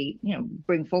and really,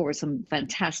 bring forward some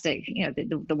fantastic,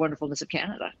 the wonderfulness of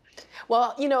Canada.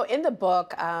 Well, in the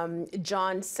book,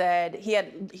 John said he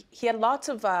had lots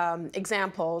of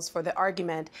examples for the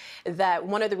argument that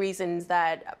one of the reasons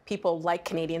that people like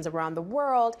Canadians around the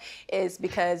world is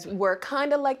because we're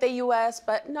kind of like the U.S.,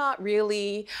 but not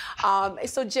really.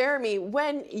 So, Jeremy,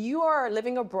 when you are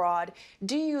living abroad,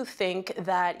 do you think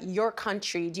that your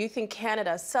country, do you think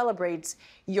Canada celebrates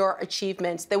your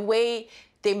achievements the way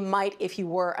they might if you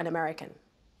were an American?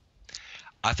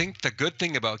 I think the good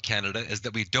thing about Canada is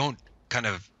that we don't kind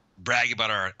of brag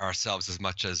about ourselves as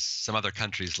much as some other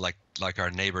countries like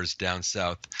our neighbors down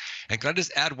south. And can I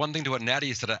just add one thing to what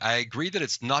Nadia said? I agree that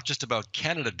it's not just about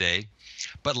Canada Day,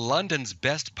 but London's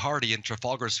best party in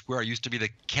Trafalgar Square used to be the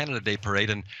Canada Day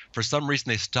parade, and for some reason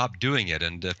they stopped doing it.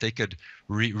 And if they could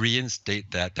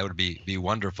reinstate that, that would be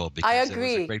wonderful, because I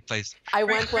agree. It was a great place. I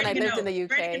went when I lived in the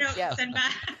UK. Yeah.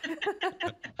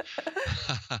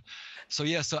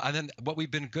 So and then what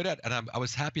we've been good at, and I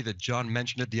was happy that John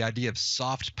mentioned it, the idea of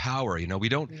soft power. We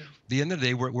don't, at the end of the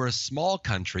day, we're a small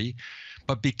country,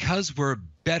 but because we're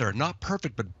better, not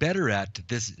perfect, but better at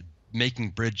this, making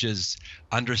bridges,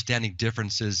 understanding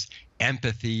differences,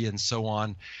 empathy, and so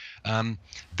on,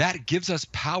 that gives us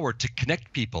power to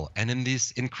connect people. And in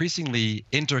this increasingly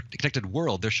interconnected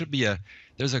world,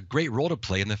 there's a great role to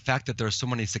play. And the fact that there are so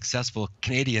many successful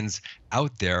Canadians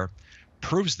out there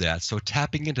proves that. So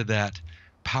tapping into that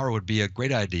power would be a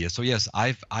great idea. So yes,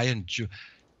 I enjoy.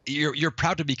 You're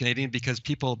proud to be Canadian because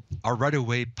people are right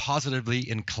away positively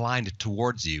inclined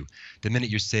towards you the minute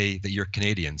you say that you're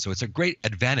Canadian. So it's a great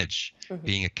advantage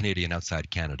being a Canadian outside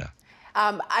Canada.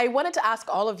 I wanted to ask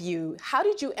all of you, how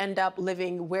did you end up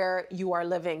living where you are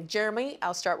living? Jeremy,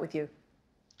 I'll start with you.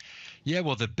 Yeah,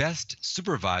 well, the best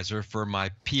supervisor for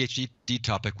my PhD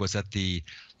topic was at the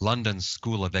London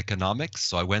School of Economics.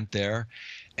 So I went there,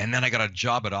 and then I got a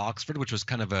job at Oxford, which was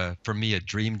kind of for me, a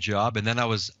dream job. And then I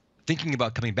was thinking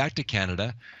about coming back to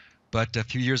Canada, but a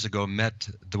few years ago met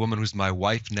the woman who's my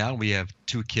wife now. We have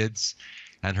 2 kids,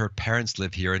 and her parents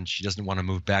live here, and she doesn't want to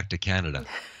move back to Canada.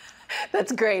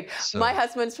 That's great. So, my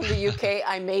husband's from the UK.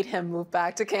 I made him move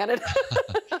back to Canada.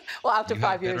 Well, after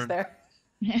 5 years there.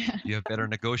 You have better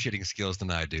negotiating skills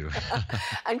than I do.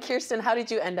 And Kirsten, how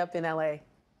did you end up in LA?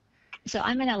 So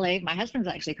I'm in LA. My husband's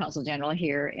actually consul general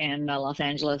here in Los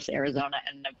Angeles, Arizona,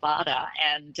 and Nevada,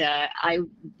 and I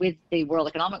with the World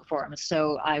Economic Forum.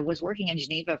 So I was working in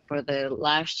Geneva for the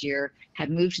last year, had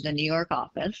moved to the New York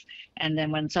office, and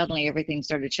then when suddenly everything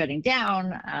started shutting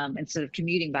down, instead of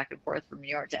commuting back and forth from New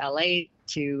York to LA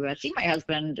to see my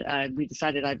husband, we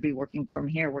decided I'd be working from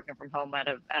here, working from home out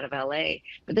of LA.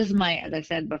 But this is my, as I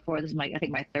said before, this is my, I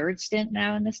think, my third stint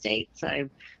now in the States.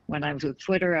 When I was with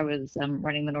Twitter, I was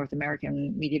running the North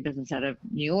American media business out of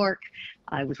New York.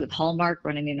 I was with Hallmark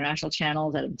running the international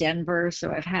channels out of Denver.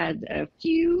 So I've had a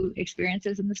few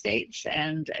experiences in the States,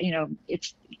 and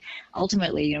it's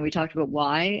ultimately, we talked about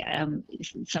why.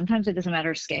 Sometimes it doesn't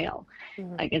matter scale.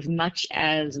 Mm-hmm. Like, as much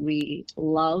as we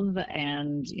love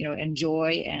and enjoy,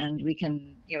 and we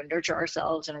can nurture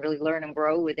ourselves and really learn and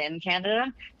grow within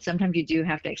Canada, sometimes you do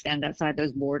have to extend outside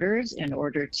those borders in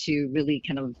order to really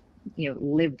kind of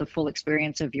live the full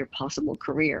experience of your possible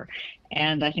career.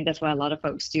 And I think that's why a lot of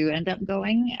folks do end up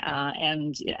going.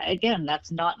 And again,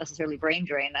 that's not necessarily brain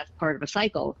drain. That's part of a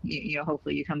cycle.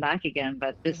 Hopefully you come back again.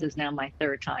 But this is now my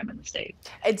third time in the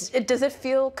States. Does it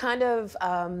feel kind of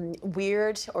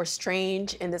weird or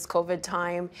strange in this COVID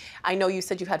time? I know you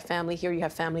said you had family here, you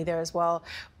have family there as well,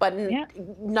 but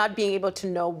not being able to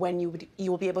know when you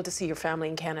will be able to see your family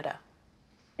in Canada.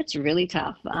 It's really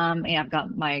tough. I've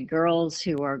got my girls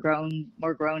who are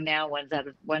more grown now.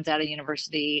 One's out of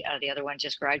university. The other one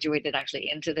just graduated actually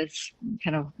into this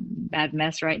kind of bad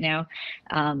mess right now.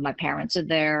 My parents are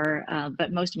there,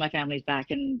 but most of my family's back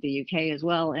in the UK as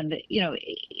well. And,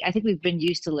 I think we've been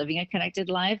used to living a connected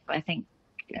life. I think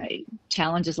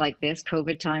challenges like this,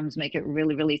 COVID times, make it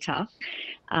really, really tough.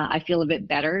 I feel a bit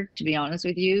better, to be honest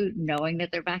with you, knowing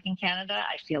that they're back in Canada.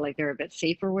 I feel like they're a bit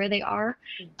safer where they are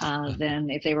than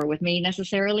if they were with me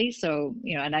necessarily. So,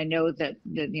 and I know that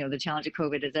the challenge of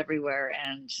COVID is everywhere,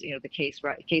 and the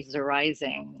cases are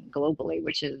rising globally,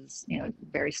 which is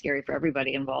very scary for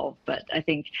everybody involved. But I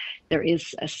think there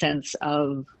is a sense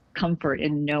of comfort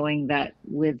in knowing that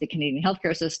with the Canadian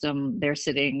healthcare system, they're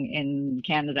sitting in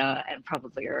Canada and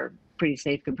probably are pretty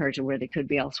safe compared to where they could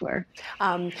be elsewhere.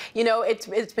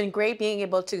 It's been great being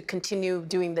able to continue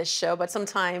doing this show, but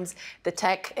sometimes the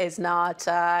tech is not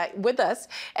with us.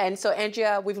 And so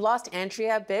we've lost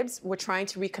Andrea Bibbs. We're trying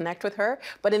to reconnect with her.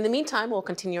 But in the meantime, we'll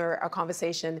continue our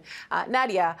conversation.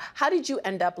 Nadia, how did you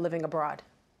end up living abroad?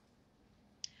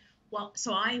 Well,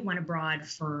 so I went abroad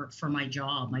for my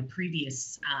job. My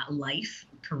previous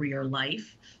career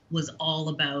life, was all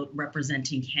about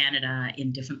representing Canada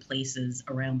in different places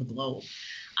around the globe.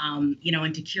 And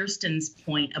to Kirsten's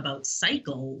point about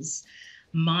cycles,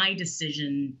 my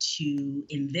decision to,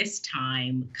 in this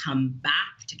time, come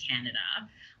back to Canada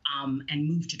and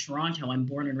move to Toronto. I'm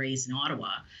born and raised in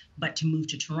Ottawa, but to move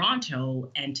to Toronto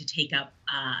and to take up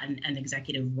an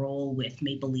executive role with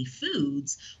Maple Leaf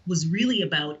Foods was really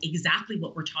about exactly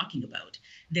what we're talking about.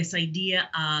 This idea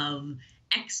of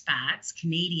expats,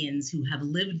 Canadians who have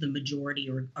lived the majority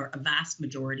or a vast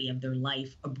majority of their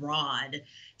life abroad,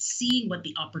 seeing what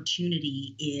the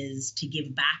opportunity is to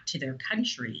give back to their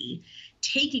country,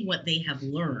 taking what they have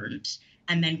learned,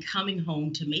 and then coming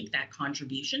home to make that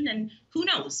contribution. And who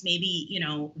knows, maybe,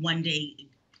 one day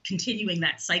continuing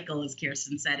that cycle, as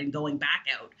Kirsten said, and going back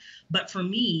out. But for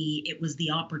me, it was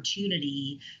the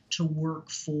opportunity to work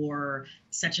for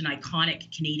such an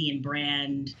iconic Canadian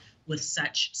brand with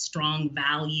such strong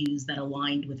values that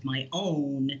aligned with my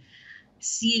own,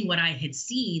 seeing what I had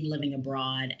seen living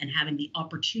abroad and having the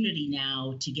opportunity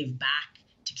now to give back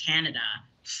to Canada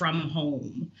from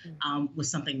home was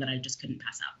something that I just couldn't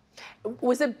pass up.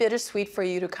 Was it bittersweet for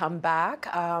you to come back?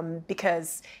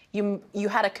 Because you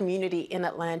had a community in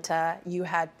Atlanta, you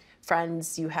had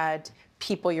friends, you had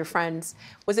people, your friends.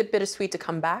 Was it bittersweet to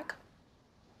come back?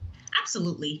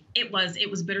 Absolutely. It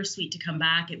was bittersweet to come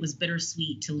back. It was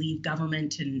bittersweet to leave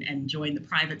government and join the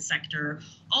private sector,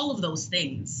 all of those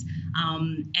things.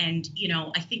 And,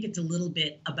 I think it's a little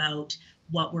bit about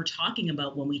what we're talking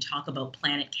about when we talk about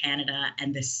Planet Canada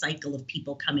and this cycle of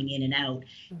people coming in and out.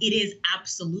 It is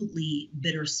absolutely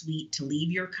bittersweet to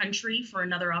leave your country for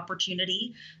another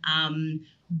opportunity.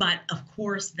 But of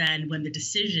course, then when the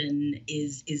decision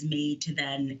is made to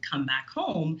then come back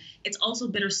home, it's also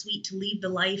bittersweet to leave the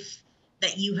life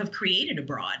that you have created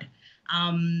abroad.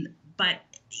 But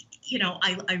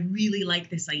I really like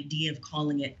this idea of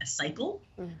calling it a cycle.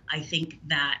 I think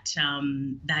that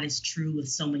that is true with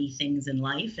so many things in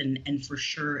life, and for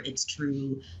sure it's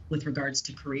true with regards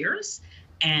to careers.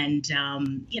 And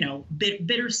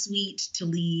bittersweet to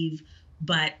leave,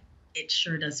 but it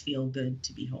sure does feel good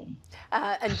to be home.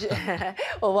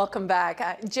 Well, welcome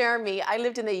back. Jeremy, I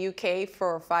lived in the UK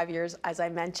for 5 years, as I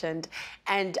mentioned,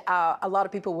 and a lot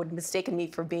of people would mistake me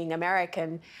for being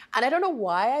American. And I don't know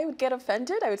why I would get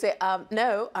offended. I would say,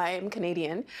 no, I am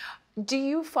Canadian.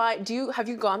 Have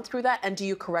you gone through that, and do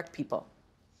you correct people?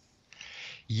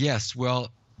 Yes.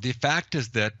 Well, the fact is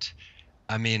that,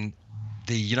 I mean,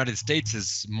 the United States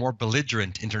is more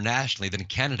belligerent internationally than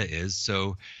Canada is.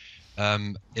 So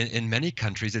in many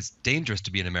countries, it's dangerous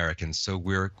to be an American. So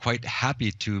we're quite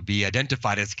happy to be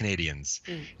identified as Canadians.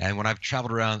 And when I've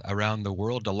traveled around the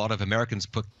world, a lot of Americans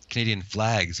put Canadian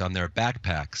flags on their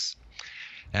backpacks.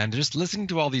 And just listening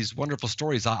to all these wonderful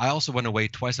stories, I also went away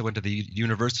twice. I went to the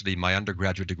university, my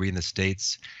undergraduate degree in the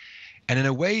States. And in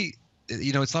a way,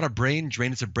 it's not a brain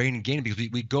drain, it's a brain gain, because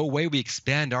we go away, we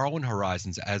expand our own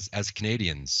horizons as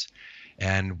Canadians.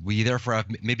 And we therefore have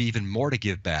maybe even more to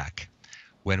give back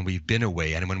when we've been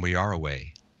away and when we are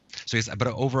away. So yes, but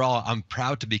overall, I'm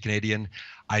proud to be Canadian.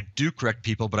 I do correct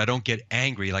people, but I don't get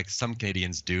angry like some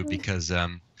Canadians do, because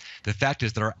the fact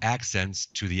is that our accents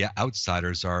to the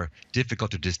outsiders are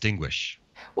difficult to distinguish.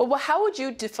 Well, how would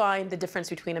you define the difference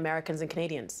between Americans and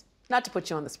Canadians? Not to put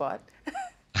you on the spot.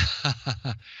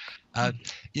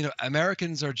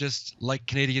 Americans are just like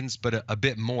Canadians, but a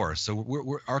bit more.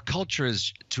 So our culture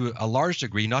is, to a large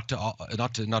degree, not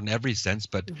in every sense,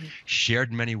 but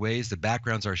shared in many ways. The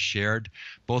backgrounds are shared.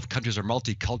 Both countries are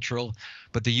multicultural,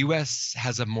 but the U.S.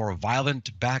 has a more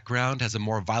violent background, has a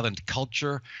more violent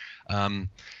culture.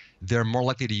 They're more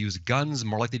likely to use guns,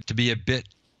 more likely to be a bit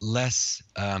less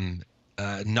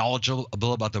knowledgeable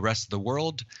about the rest of the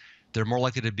world. They're more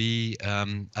likely to be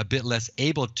a bit less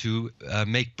able to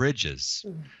make bridges.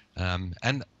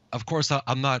 And of course,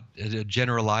 I'm not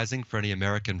generalizing for any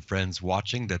American friends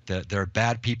watching that they're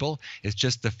bad people. It's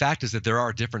just the fact is that there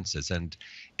are differences, and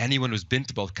anyone who's been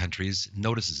to both countries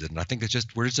notices it. And I think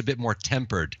we're just a bit more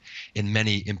tempered in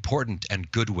many important and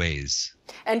good ways.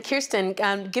 And Kirsten,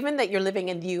 given that you're living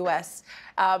in the U.S.,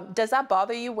 does that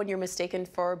bother you when you're mistaken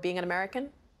for being an American?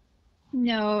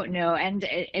 No. And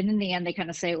in the end, they kind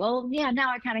of say, well, yeah,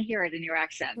 now I kind of hear it in your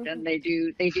accent. And they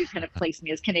do kind of place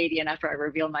me as Canadian after I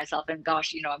reveal myself. And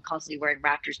gosh, I'm constantly wearing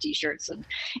Raptors t-shirts and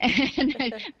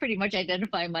I pretty much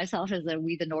identify myself as a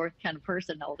We the North kind of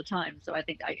person all the time. So I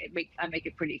think I make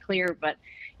it pretty clear. But,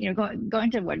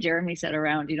 going to what Jeremy said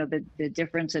around, the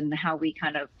difference in how we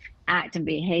kind of act and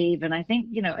behave. And I think,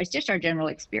 it's just our general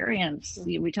experience.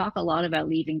 We talk a lot about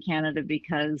leaving Canada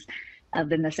because of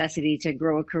the necessity to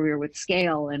grow a career with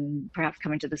scale, and perhaps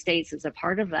coming to the States is a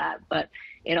part of that. But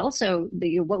it also,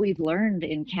 what we've learned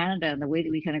in Canada and the way that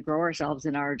we kind of grow ourselves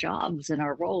in our jobs and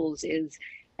our roles is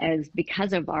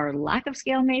because of our lack of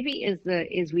scale, maybe,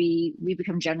 is we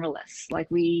become generalists. Like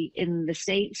in the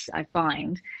States, I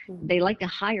find they like to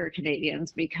hire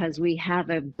Canadians because we have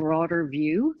a broader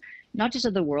view, not just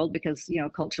of the world, because,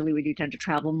 culturally we do tend to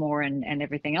travel more and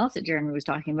everything else that Jeremy was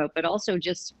talking about, but also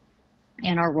just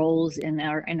in our roles in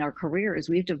our careers,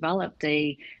 we've developed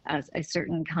a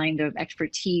certain kind of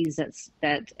expertise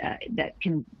that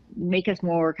can make us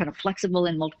more kind of flexible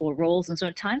in multiple roles. And so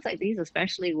at times like these,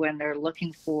 especially when they're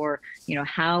looking for,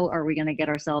 how are we going to get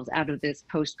ourselves out of this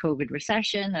post-COVID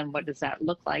recession, and what does that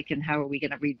look like, and how are we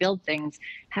going to rebuild things,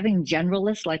 having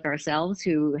generalists like ourselves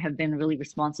who have been really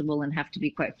responsible and have to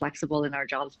be quite flexible in our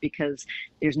jobs, because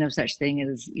there's no such thing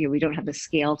as, we don't have the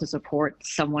scale to support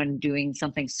someone doing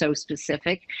something so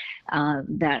specific,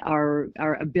 that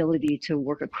our ability to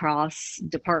work across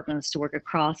departments, to work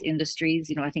across industries,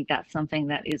 I think that's something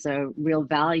that is a real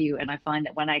value. And I find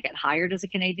that when I get hired as a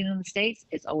Canadian in the States,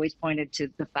 it's always pointed to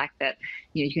the fact that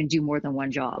you can do more than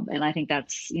one job. And I think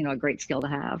that's a great skill to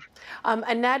have.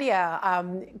 And Nadia,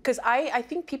 because I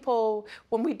think people,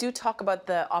 when we do talk about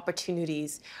the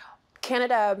opportunities,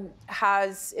 Canada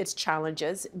has its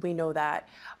challenges, we know that.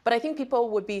 But I think people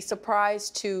would be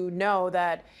surprised to know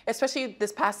that, especially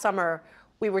this past summer,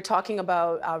 we were talking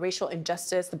about racial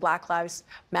injustice, the Black Lives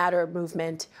Matter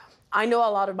movement. I know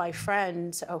a lot of my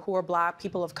friends who are Black,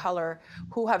 people of color,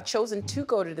 who have chosen to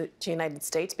go to the United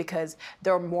States because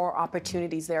there are more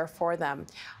opportunities there for them.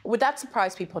 Would that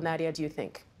surprise people, Nadia, do you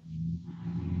think?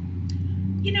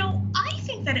 I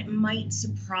think that it might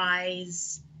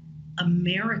surprise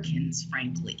Americans,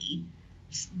 frankly,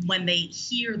 when they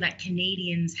hear that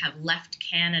Canadians have left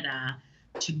Canada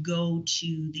to go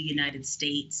to the United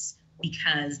States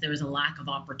because there's a lack of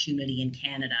opportunity in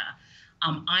Canada.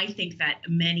 I think that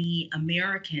many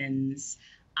Americans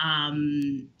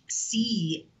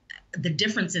see the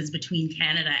differences between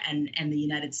Canada and the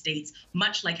United States,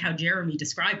 much like how Jeremy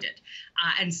described it.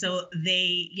 And so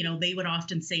they would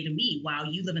often say to me, wow,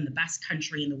 you live in the best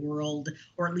country in the world,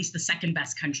 or at least the second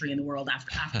best country in the world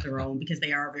after their own, because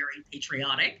they are very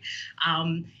patriotic.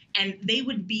 And they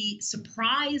would be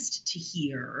surprised to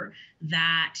hear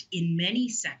that in many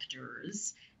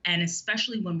sectors, and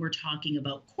especially when we're talking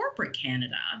about corporate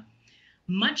Canada,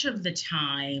 much of the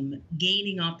time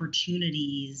gaining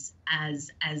opportunities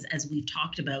as we've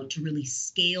talked about to really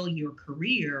scale your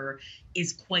career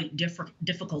is quite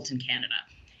difficult in Canada.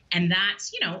 And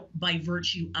that's, by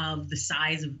virtue of the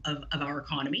size of our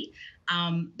economy,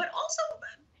 but also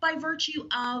by virtue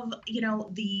of,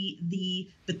 the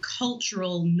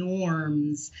cultural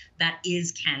norms that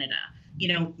is Canada,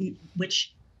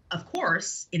 which of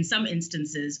course, in some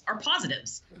instances are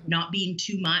positives, not being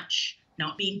too much,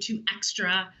 not being too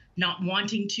extra, not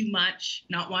wanting too much,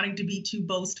 not wanting to be too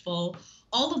boastful.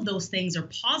 All of those things are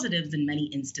positives in many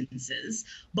instances.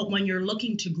 But when you're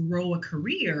looking to grow a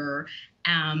career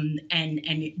and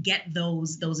get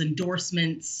those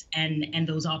endorsements and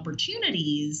those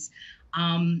opportunities,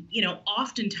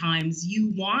 oftentimes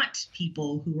you want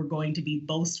people who are going to be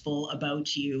boastful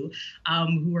about you,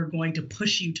 who are going to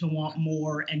push you to want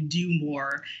more and do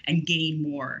more and gain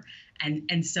more.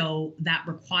 And so that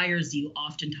requires you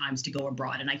oftentimes to go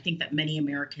abroad. And I think that many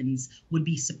Americans would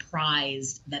be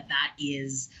surprised that that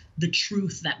is the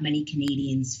truth that many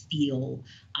Canadians feel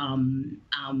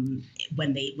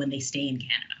when they stay in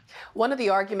Canada. One of the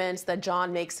arguments that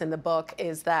John makes in the book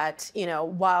is that,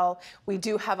 while we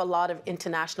do have a lot of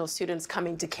international students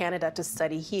coming to Canada to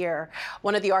study here,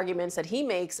 one of the arguments that he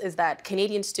makes is that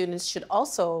Canadian students should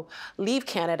also leave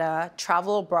Canada,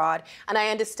 travel abroad. And I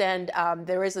understand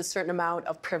there is a certain amount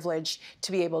of privilege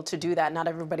to be able to do that. Not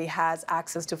everybody has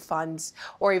access to funds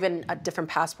or even a different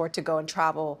passport to go and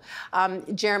travel.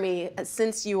 Jeremy,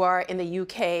 since you are in the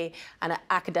UK and an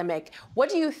academic, what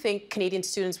do you think Canadian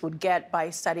students would get by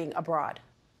studying abroad?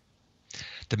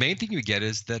 The main thing you get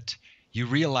is that you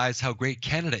realize how great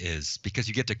Canada is because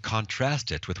you get to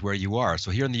contrast it with where you are.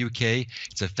 So here in the UK,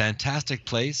 it's a fantastic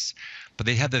place, but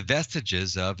they have the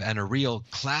vestiges of and a real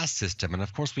class system. And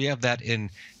of course, we have that in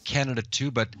Canada too.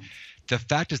 But the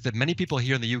fact is that many people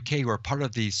here in the UK who are part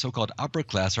of the so-called upper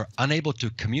class are unable to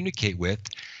communicate with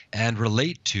and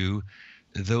relate to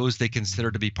those they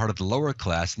consider to be part of the lower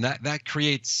class. And that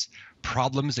creates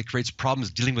problems. It creates problems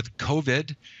dealing with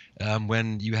COVID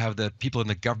when you have the people in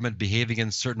the government behaving in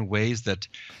certain ways that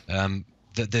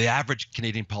the average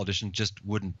Canadian politician just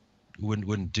wouldn't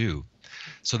do.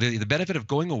 So the benefit of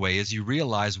going away is you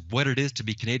realize what it is to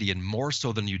be Canadian more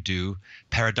so than you do,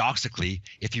 paradoxically,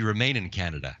 if you remain in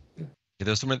Canada.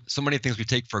 There's so many things we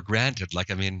take for granted. Like,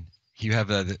 I mean, you have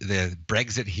the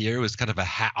Brexit here was kind of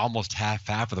almost half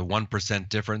of the 1%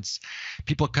 difference.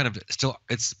 People kind of still,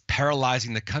 it's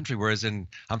paralyzing the country. Whereas I'm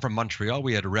from Montreal,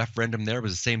 we had a referendum there. It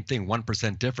was the same thing,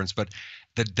 1% difference. But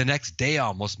the next day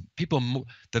almost,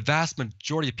 the vast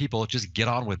majority of people just get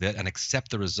on with it and accept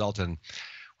the result. And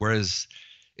whereas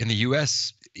in the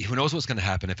US, who knows what's going to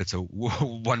happen if it's a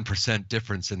 1%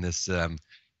 difference in this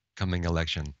coming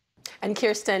election. And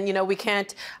Kirsten, we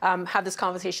can't have this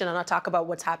conversation and not talk about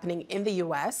what's happening in the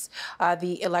U.S.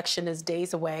 The election is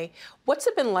days away. What's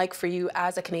it been like for you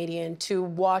as a Canadian to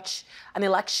watch an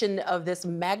election of this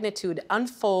magnitude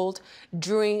unfold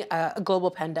during a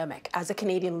global pandemic as a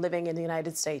Canadian living in the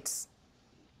United States?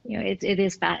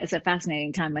 It's a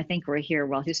fascinating time. I think we're here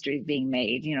while history is being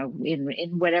made,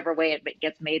 in whatever way it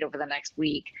gets made over the next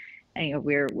week. And,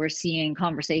 we're seeing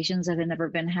conversations that had never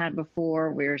been had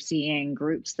before. We're seeing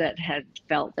groups that had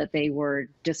felt that they were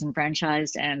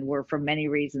disenfranchised and were, for many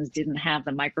reasons, didn't have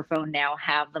the microphone, now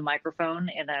have the microphone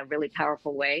in a really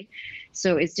powerful way.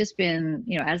 So it's just been,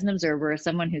 as an observer, as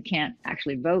someone who can't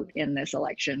actually vote in this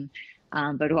election,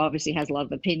 but who obviously has a lot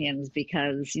of opinions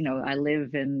because, I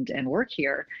live and work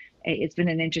here. It's been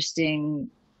an interesting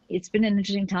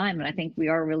time, and I think we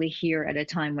are really here at a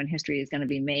time when history is going to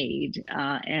be made,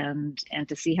 and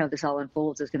to see how this all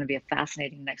unfolds is going to be a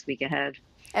fascinating next week ahead.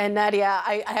 And Nadia,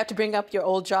 I have to bring up your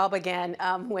old job again.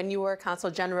 When you were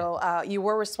Consul General, you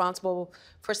were responsible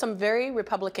for some very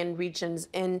Republican regions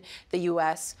in the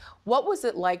U.S. What was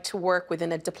it like to work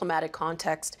within a diplomatic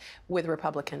context with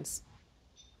Republicans?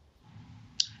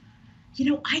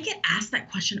 I get asked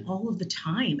that question all of the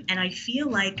time, and I feel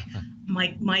like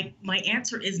my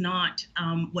answer is not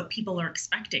what people are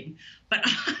expecting. But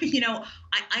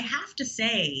I have to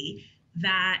say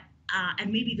that,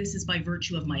 and maybe this is by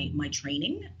virtue of my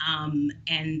training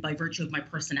and by virtue of my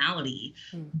personality,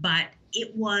 but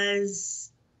it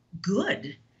was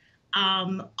good.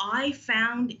 I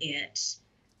found it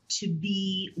to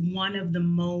be one of the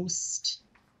most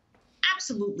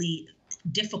absolutely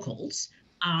difficult,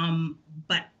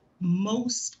 but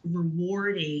most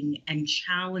rewarding and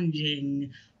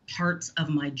challenging parts of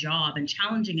my job, and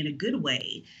challenging in a good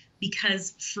way,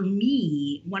 because for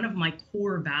me, one of my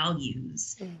core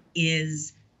values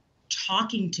is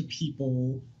talking to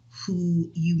people who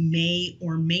you may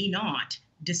or may not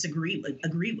agree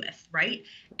with, right?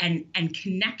 And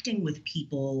connecting with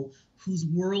people whose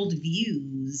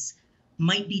worldviews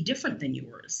might be different than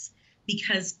yours.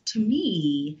 Because to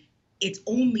me, it's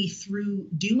only through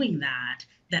doing that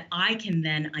I can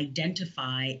then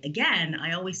identify. Again,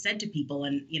 I always said to people,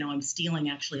 and I'm stealing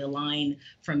actually a line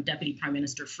from Deputy Prime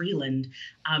Minister Freeland.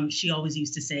 She always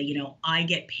used to say, I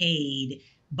get paid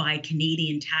by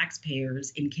Canadian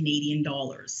taxpayers in Canadian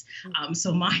dollars.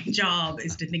 So my job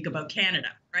is to think about Canada,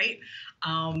 right?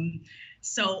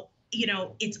 So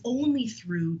it's only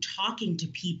through talking to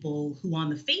people who on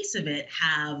the face of it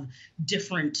have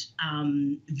different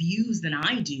views than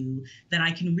I do that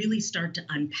I can really start to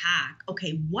unpack,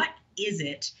 okay, what is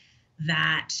it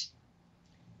that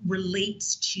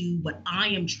relates to what I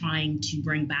am trying to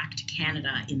bring back to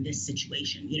Canada in this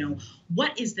situation?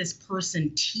 What is this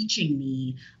person teaching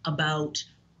me about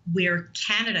where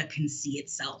Canada can see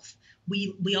itself?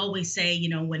 We always say,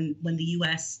 when the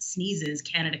U.S. sneezes,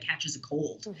 Canada catches a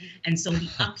cold. Mm-hmm. And so the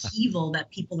upheaval that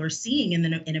people are seeing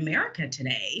in America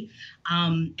today,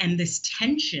 and this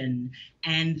tension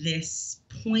and this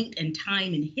point in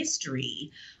time in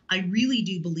history, I really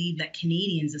do believe that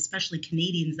Canadians, especially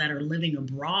Canadians that are living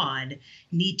abroad,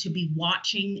 need to be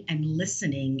watching and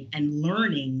listening and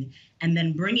learning, and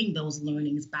then bringing those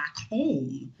learnings back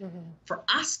home for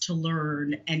us to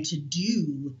learn and to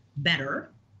do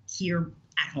better here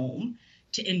at home,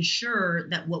 to ensure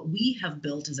that what we have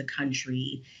built as a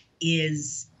country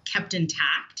is kept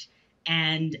intact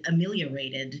and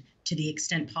ameliorated to the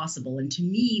extent possible. And to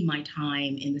me, my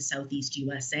time in the Southeast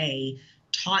USA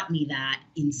taught me that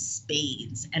in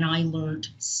spades. And I learned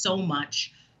so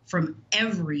much from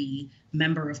every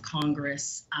member of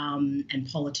Congress and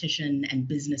politician and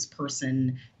business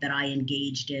person that I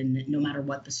engaged in, no matter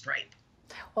what the stripe.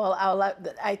 Well,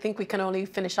 I think we can only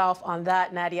finish off on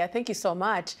that, Nadia. Thank you so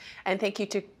much. And thank you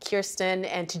to Kirsten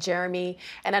and to Jeremy.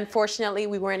 And unfortunately,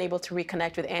 we weren't able to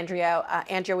reconnect with Andrea.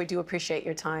 Andrea, we do appreciate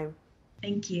your time.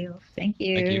 Thank you. Thank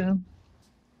you. Thank you.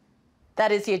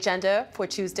 That is the agenda for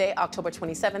Tuesday, October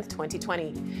 27th,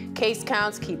 2020. Case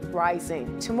counts keep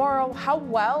rising. Tomorrow, how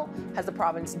well has the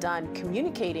province done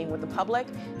communicating with the public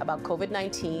about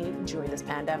COVID-19 during this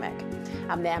pandemic?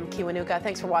 I'm Nam Kiwanuka.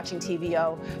 Thanks for watching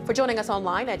TVO. For joining us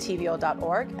online at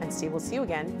tvo.org. And Steve, we'll see you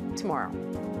again tomorrow.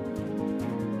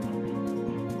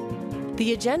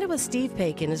 The Agenda with Steve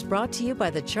Paikin is brought to you by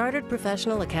the Chartered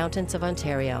Professional Accountants of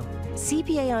Ontario.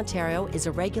 CPA Ontario is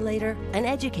a regulator, an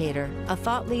educator, a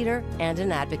thought leader, and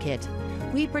an advocate.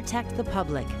 We protect the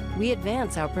public. We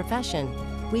advance our profession.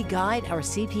 We guide our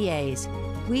CPAs.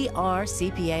 We are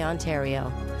CPA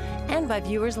Ontario. And by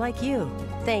viewers like you.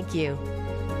 Thank you.